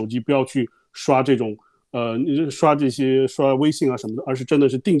们的手机，不要去刷这种刷微信啊什么的，而是真的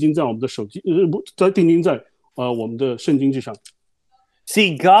是定睛在我们的手机，定睛在我们的圣经之上。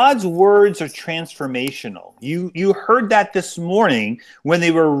See, God's words are transformational. You heard that this morning when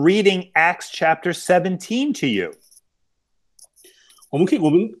they were reading Acts chapter 17 to you. 我们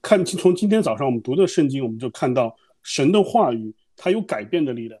看从今天早上我们读的圣经，我们就看到神的话语它有改变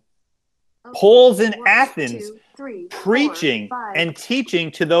的力量。Paul's in Athens preaching and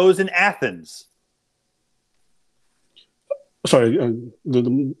teaching to those in Athens. Sorry, could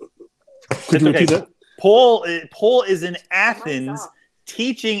you repeat that? Paul is in Athens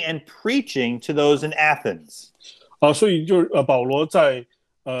teaching and preaching to those in Athens. 所以就是保罗在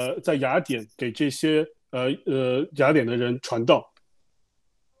雅典给这些雅典的人传道。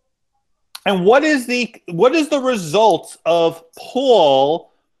And what is the result of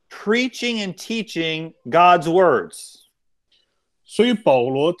Paul preaching and teaching God's words? 所以保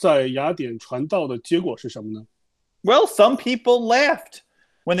罗在雅典传道的结果是什么呢？ Well, some people laughed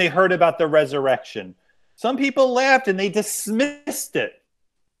when they heard about the resurrection. Some people laughed and they dismissed it.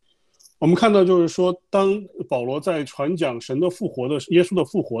 我们看到就是说，当保罗在传讲神的复活的耶稣的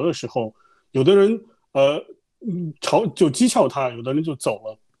复活的时候，有的人就讥笑他，有的人就走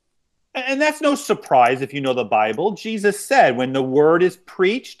了。And that's no surprise if you know the Bible. Jesus said when the word is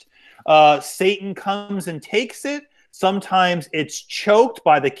preached, Satan comes and takes it. Sometimes it's choked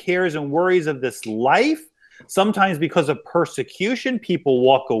by the cares and worries of this life. Sometimes because of persecution, people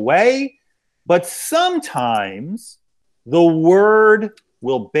walk away. But sometimes the word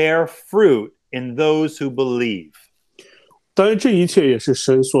will bear fruit in those who believe. 当然，这一切也是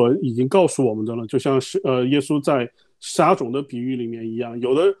神所已经告诉我们的了，就像是耶稣在撒种的比喻里面一样，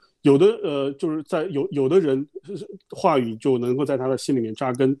有的就是在有的人话语就能够在他的心里面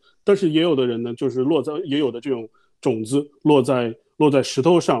扎根，但是也有的人呢，就是也有的这种种子落在石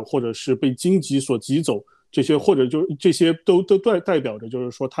头上，或者是被荆棘所挤走，这些或者就这些都代表着就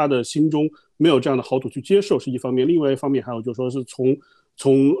是说他的心中没有这样的好土去接受是一方面，另外一方面还有就是说是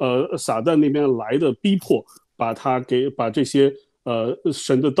从撒旦那边来的逼迫，把这些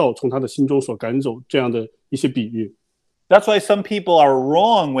神的道从他的心中所赶走，这样的一些比喻。That's why some people are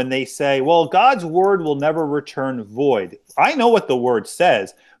wrong when they say, well, God's word will never return void. I know what the word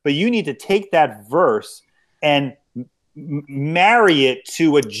says, but you need to take that verse and marry it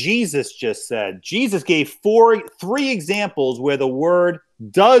to what Jesus just said. Jesus gave three examples where the word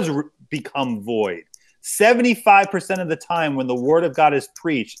does become void. 75% of the time when the word of God is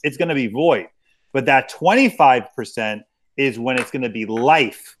preached, it's going to be void. But that 25% is when it's going to be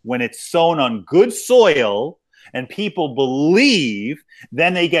life, when it's sown on good soil and people believe,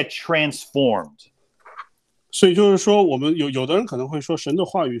 then they get transformed. 所以就是说，我们有的人可能会说，神的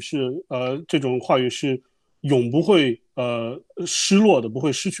话语是这种话语是永不会失落的，不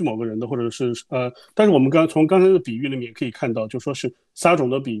会失去某个人的，或者是但是我们从刚才的比喻里面也可以看到，就说是撒种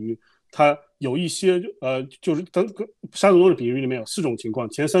的比喻，它有一些就是撒种的比喻里面有4种情况，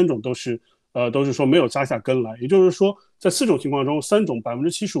前3种都是说没有扎下根来，也就是说，在4种情况中，3种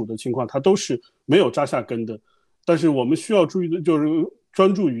75%的情况它都是没有扎下根的。但是我们需要注意的就是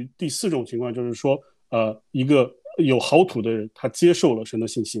专注于第4种情况，就是说一个有好土的人，他接受了神的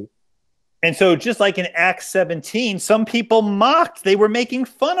信心。And so just like in Acts 17, some people mocked. They were making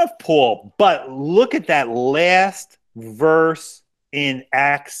fun of Paul. But look at that last verse in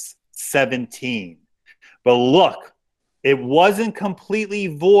Acts 17. But look, it wasn't completely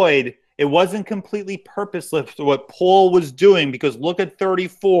void. It wasn't completely purposeless what Paul was doing, because look at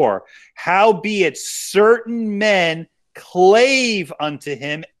 34. Howbeit certain men clave unto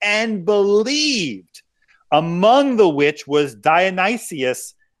him and believed, among the which was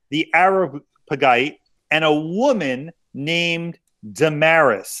Dionysius the Areopagite, and a woman named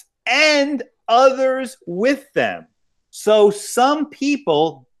Damaris, and others with them. So some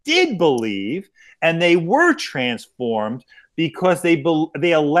people did believe, and they were transformed because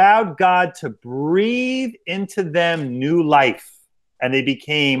they allowed God to breathe into them new life, and they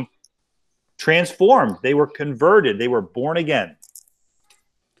became transformed. They were converted. They were born again.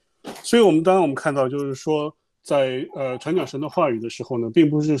 所以当然我们看到，就是说，在传讲神的话语的时候呢，并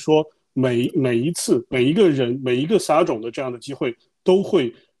不是说每一次每一个人每一个撒种的这样的机会都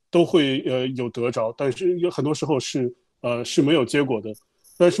会有得着，但是有很多时候是没有结果的。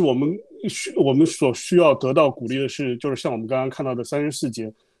但是我们所需要得到鼓励的是，就是像我们刚刚看到的34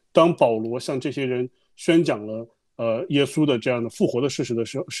节，当保罗向这些人宣讲了耶稣的这样的复活的事情的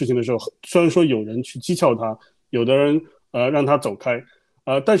时候，虽然说有人去讥诮他，有的人让他走开，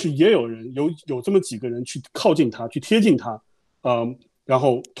但是也有人有这么几个人去靠近他，去贴近他，然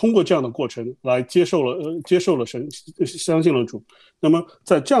后通过这样的过程来接受了神，相信了主。那么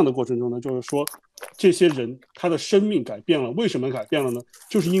在这样的过程中呢，就是说这些人他的生命改变了，为什么改变了呢？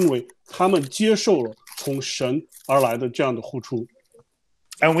就是因为他们接受了从神而来的这样的呼出。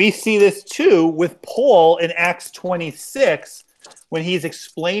And we see this too with Paul in Acts 26, when he's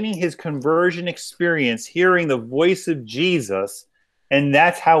explaining his conversion experience, hearing the voice of Jesus, and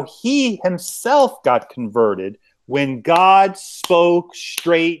that's how he himself got converted when God spoke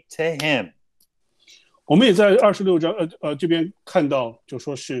straight to him. 我们也在26章这边看到，就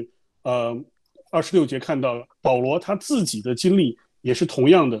说是26节看到保罗他自己的经历也是同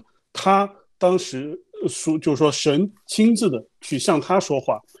样的，他当时就是说神亲自的去向他说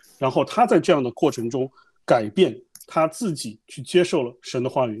话，然后他在这样的过程中改变他自己，去接受了神的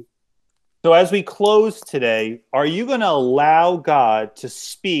话语。So as we close today, are you going to allow God to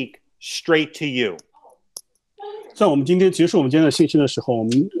speak straight to you? 在我们今天结束我们今天的信息的时候，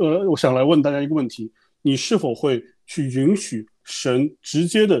我想来问大家一个问题：你是否会去允许神直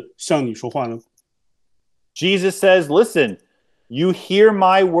接的向你说话呢？ Jesus says, listen, you hear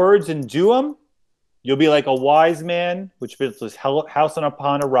my words and do them, you'll be like a wise man which built his house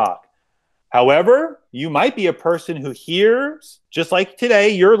upon a rock. However, you might be a person who hears, just like today,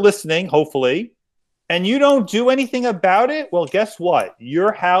 you're listening, hopefully, and you don't do anything about it. Well, guess what?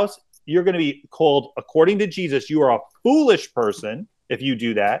 Your house, you're going to be called, according to Jesus, you are a foolish person if you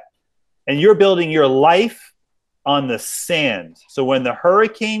do that. And you're building your life on the sand. So when the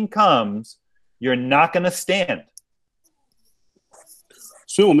hurricane comes, you're not going to stand.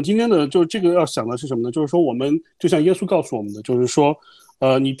 所以我们今天的就这个要想的是什么呢？就是说我们就像耶稣告诉我们的，就是说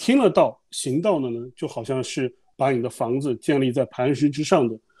你听了道行道的呢，就好像是把你的房子建立在磐石之上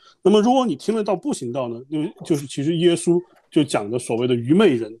的。那么如果你听了道不行道呢，就是其实耶稣就讲的所谓的愚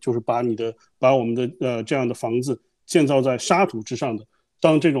昧人，就是把我们的这样的房子建造在沙土之上的。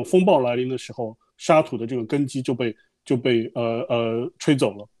当这种风暴来临的时候，沙土的这个根基就被吹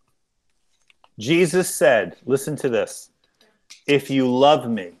走了。Jesus said, listen to this. If you love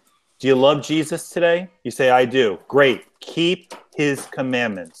me, do you love Jesus today? You say, I do. Great. Keep his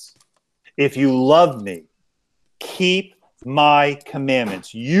commandments. If you love me, keep my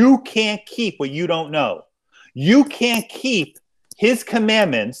commandments. You can't keep what you don't know. You can't keep his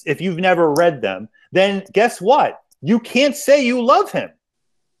commandments if you've never read them. Then guess what? You can't say you love him.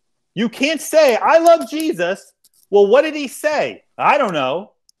 You can't say, I love Jesus. Well, what did he say? I don't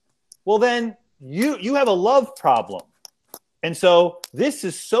know. Well, then you have a love problem. And so this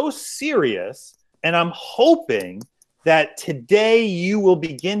is so serious, and I'm hoping that today you will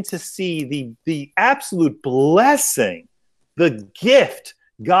begin to see the absolute blessing, the gift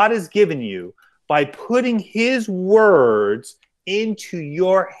God has given you by putting his words into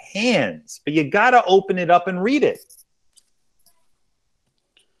your hands. But you got to open it up and read it.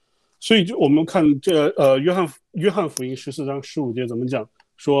 所以我们看约翰福音14章15节怎么讲？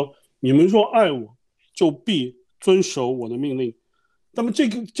说你们若爱我，就必遵守我的命令。那么这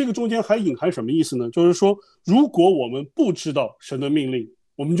个中间还隐含什么意思呢？就是说，如果我们不知道神的命令，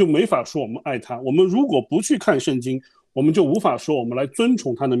我们就没法说我们爱他。我们如果不去看圣经，我们就无法说我们来遵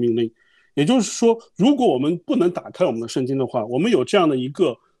从他的命令。也就是说，如果我们不能打开我们的圣经的话，我们有这样的一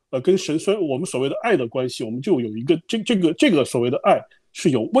个跟神我们所谓的爱的关系，我们就有一个这个所谓的爱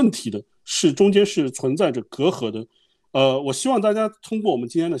是有问题的，是中间是存在着隔阂的。我希望大家通过我们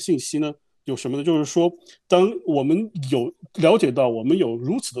今天的信息呢，有什么呢？就是说，当我们有了解到我们有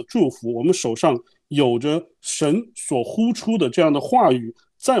如此的祝福，我们手上有着神所呼出的这样的话语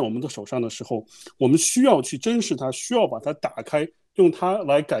在我们的手上的时候，我们需要去珍视它，需要把它打开，用它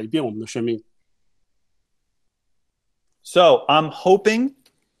来改变我们的生命。So I'm hoping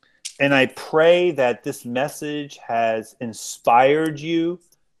and I pray that this message has inspired you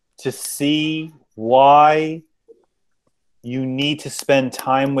to see why you need to spend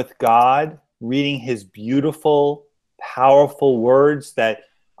time with God, reading his beautiful, powerful words that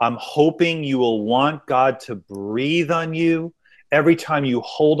I'm hoping you will want God to breathe on you. Every time you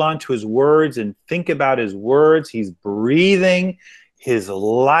hold on to his words and think about his words, he's breathing his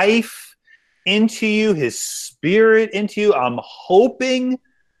life into you, his spirit into you. I'm hoping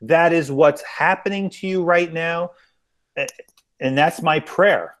that is what's happening to you right now. And that's my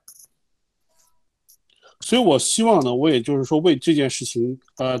prayer. 所以我希望呢，我也就是说为这件事情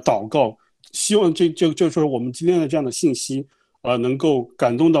祷告，希望就是我们今天的这样的信息能够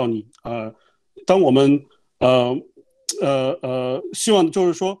感动到你当我们希望就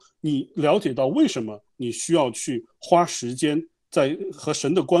是说你了解到为什么你需要去花时间在和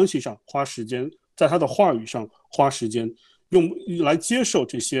神的关系上花时间，在他的话语上花时间，用来接受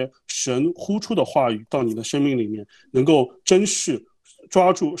这些神呼出的话语到你的生命里面，能够珍视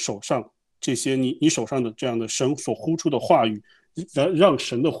抓住手上这些你手上的这样的神所呼出的话语，让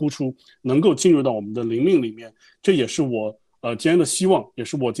神的呼出能够进入到我们的灵命里面。这也是我今天的希望，也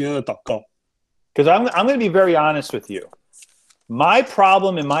是我今天的祷告。Because I'm going to be very honest with you. My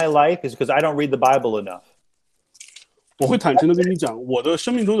problem in my life is because I don't read the Bible enough. 我会坦诚的跟你讲，我的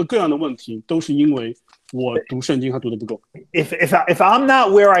生命中的各样的问题都是因为我读圣经还读得不够。If I'm not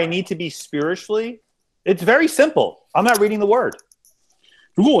where I need to be spiritually, it's very simple. I'm not reading the word.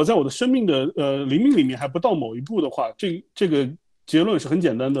 如果我在我的生命的灵命里面还不到某一步的话，这个结论是很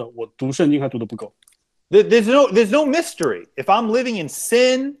简单的，我读圣经还读得不够。There's no mystery. If I'm living in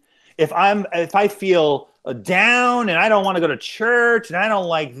sin, if I feel down and I don't want to go to church and I don't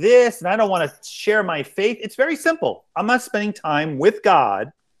like this and I don't want to share my faith, it's very simple. I'm not spending time with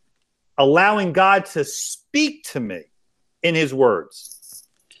God, allowing God to speak to me in his words.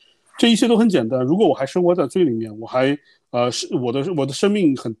 这一切都很简单。如果我还生活在罪里面，我还我的生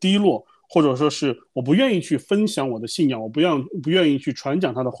命很低落，或者说是我不愿意去分享我的信仰，我不愿意去传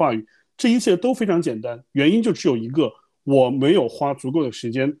讲他的话语，这一切都非常简单。原因就只有一个，我没有花足够的时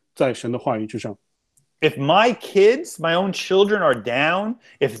间在神的话语之上。If my kids, my own children are down,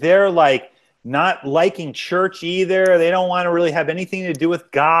 if they're like not liking church either, they don't want to really have anything to do with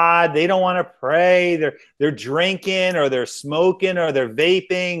God, they don't want to pray, they're drinking or they're smoking or they're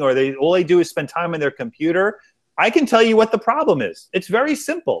vaping or all they do is spend time on their computer, I can tell you what the problem is. It's very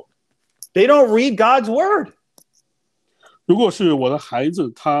simple. They don't read God's word. 如果是我的孩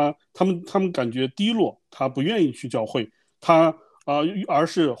子，他们感觉低落，他不愿意去教会，他而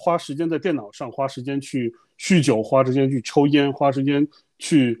是花时间在电脑上，花时间去酗酒，花时间去抽烟，花时间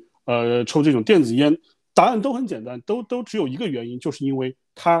去抽这种电子烟。答案都很简单，都只有一个原因，就是因为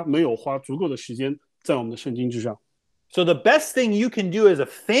他没有花足够的时间在我们的圣经之上。So the best thing you can do as a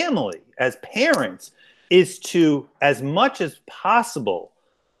family, as parents, is to, as much as possible,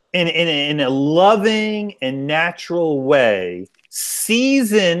 in a loving and natural way,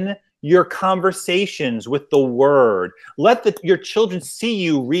 season your conversations with the word. Let your children see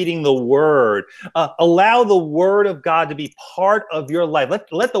you reading the word. Allow the word of God to be part of your life.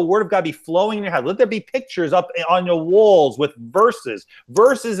 Let the word of God be flowing in your house. Let there be pictures up on your walls with verses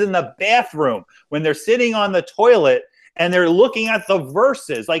in the bathroom when they're sitting on the toilet and they're looking at the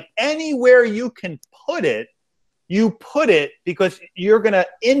verses. Like anywhere you can put it, you put it, because you're going to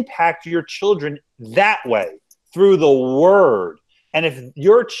impact your children that way through the word. And if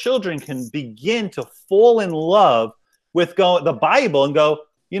your children can begin to fall in love with the Bible and go,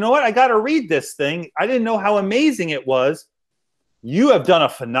 you know what, I got to read this thing. I didn't know how amazing it was. You have done a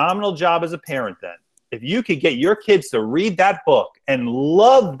phenomenal job as a parent then. If you could get your kids to read that book and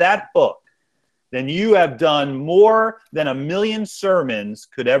love that book, then you have done more than 1,000,000 sermons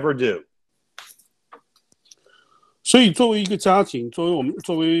could ever do. 所以作为一个家庭，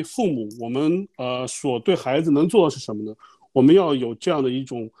作为父母，我们所对孩子能做的是什么呢？我们要有这样的一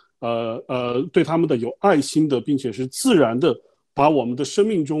种对他们的有爱心的，并且是自然的，把我们的生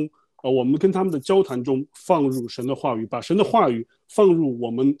命中我们跟他们的交谈中放入神的话语，把神的话语放入我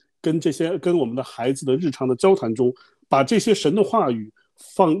们跟我们的孩子的日常的交谈中，把这些神的话语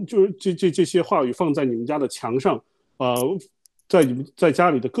就是这些话语放在你们家的墙上，在家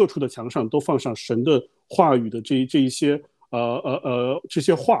里的各处的墙上都放上神的话语的这一些这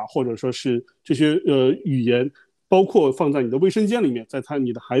些话，或者说是这些语言，包括放在你的卫生间里面，在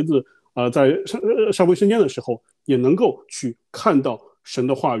你的孩子在上卫生间的时候，也能够去看到神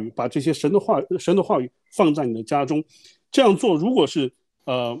的话语，把这些神的话语放在你的家中。这样做，如果是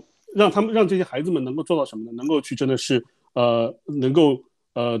让这些孩子们能够做到什么呢？能够去真的是能够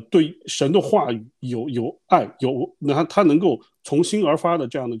对神的话语有爱，他能够从心而发的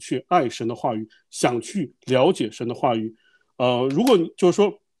这样的去爱神的话语，想去了解神的话语。如果就是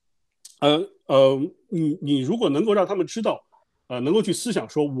说你如果能够让他们知道，能够去思想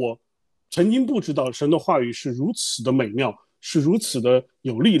说，我曾经不知道神的话语是如此的美妙，是如此的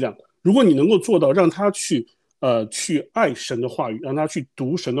有力量。如果你能够做到让他去爱神的话语，让他去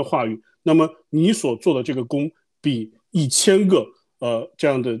读神的话语，那么你所做的这个功比1000个这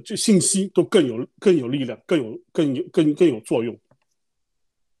样的信息都更有力量，更有作用。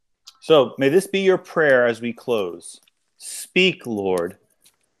So may this be your prayer as we close. Speak, Lord,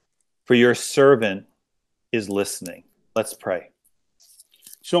 for your servant is listening. Let's pray.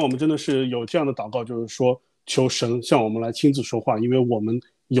 希望我们真的是有这样的祷告，就是说求神向我们来亲自说话，因为我们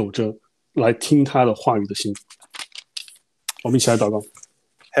有着来听他的话语的心。我们一起来祷告。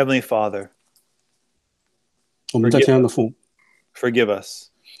Heavenly Father, 我们在天上的父， forgive us.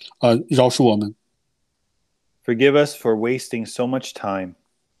 饶恕我们， Forgive us for wasting so much time.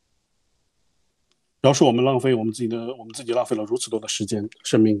 饶恕我们我们自己浪费了如此多的时间、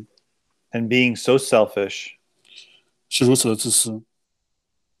生命， And being so selfish. 是如此的自私。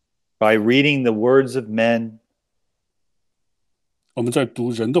By reading the words of men. 我们在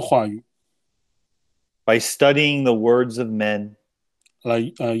读人的话语， By studying the words of men. 来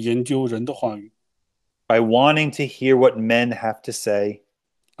研究人的话语， By wanting to hear what men have to say.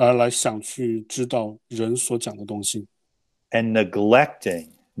 来想去知道人所讲的东西， And neglecting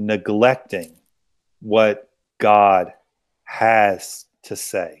what God has to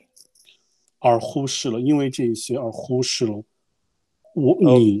say. 而忽视了，因为这一些而忽视了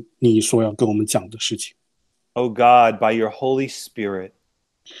你所要跟我们讲的事情。 Oh God, by your Holy Spirit,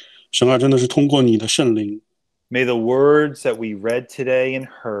 神啊，真的是通过你的圣灵， may the words that we read today and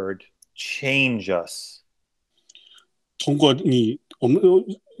heard change us. 通过我们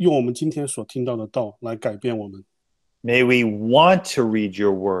用我们今天所听到的道来改变我们。 May we want to read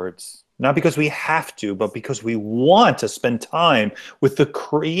your words, not because we have to, but because we want to spend time with the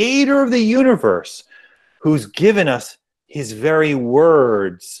creator of the universe, who's given us his very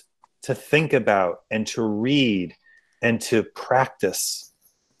words to think about and to read and to practice.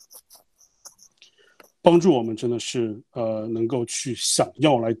 帮助我们真的是能够去想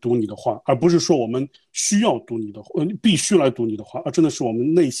要来读你的话，而不是说我们需要读你的必须来读你的话，而真的是我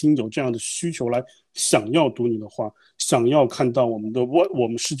们内心有这样的需求来想要读你的话，想要看到我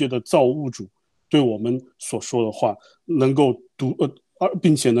们世界的造物主对我们所说的话能够读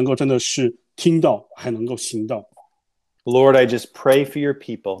并且能够真的是听到还能够行到。 Lord, I just pray for your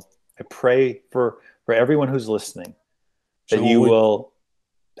people. I pray for everyone who's listening, that you will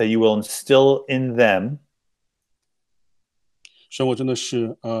instill in them 所以我真的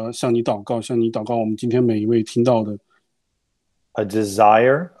是向你祷告我们今天每一位听到的 a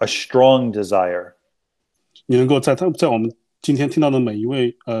strong desire 你能够在我们今天听到的每一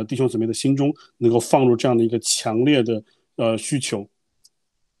位弟兄姊妹的心中能够放入这样的一个强烈的需求，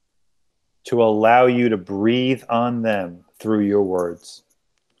 to allow you to breathe on them through your words.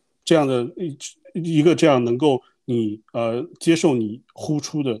 这样的一个这样能够你接受你呼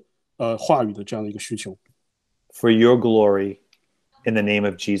出的话语的这样的一个需求。For your glory, in the name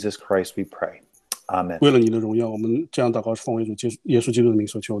of Jesus Christ, we pray. Amen. 为了你的荣耀，我们这样祷告是奉为主耶稣基督的名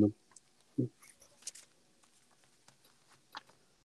所求的。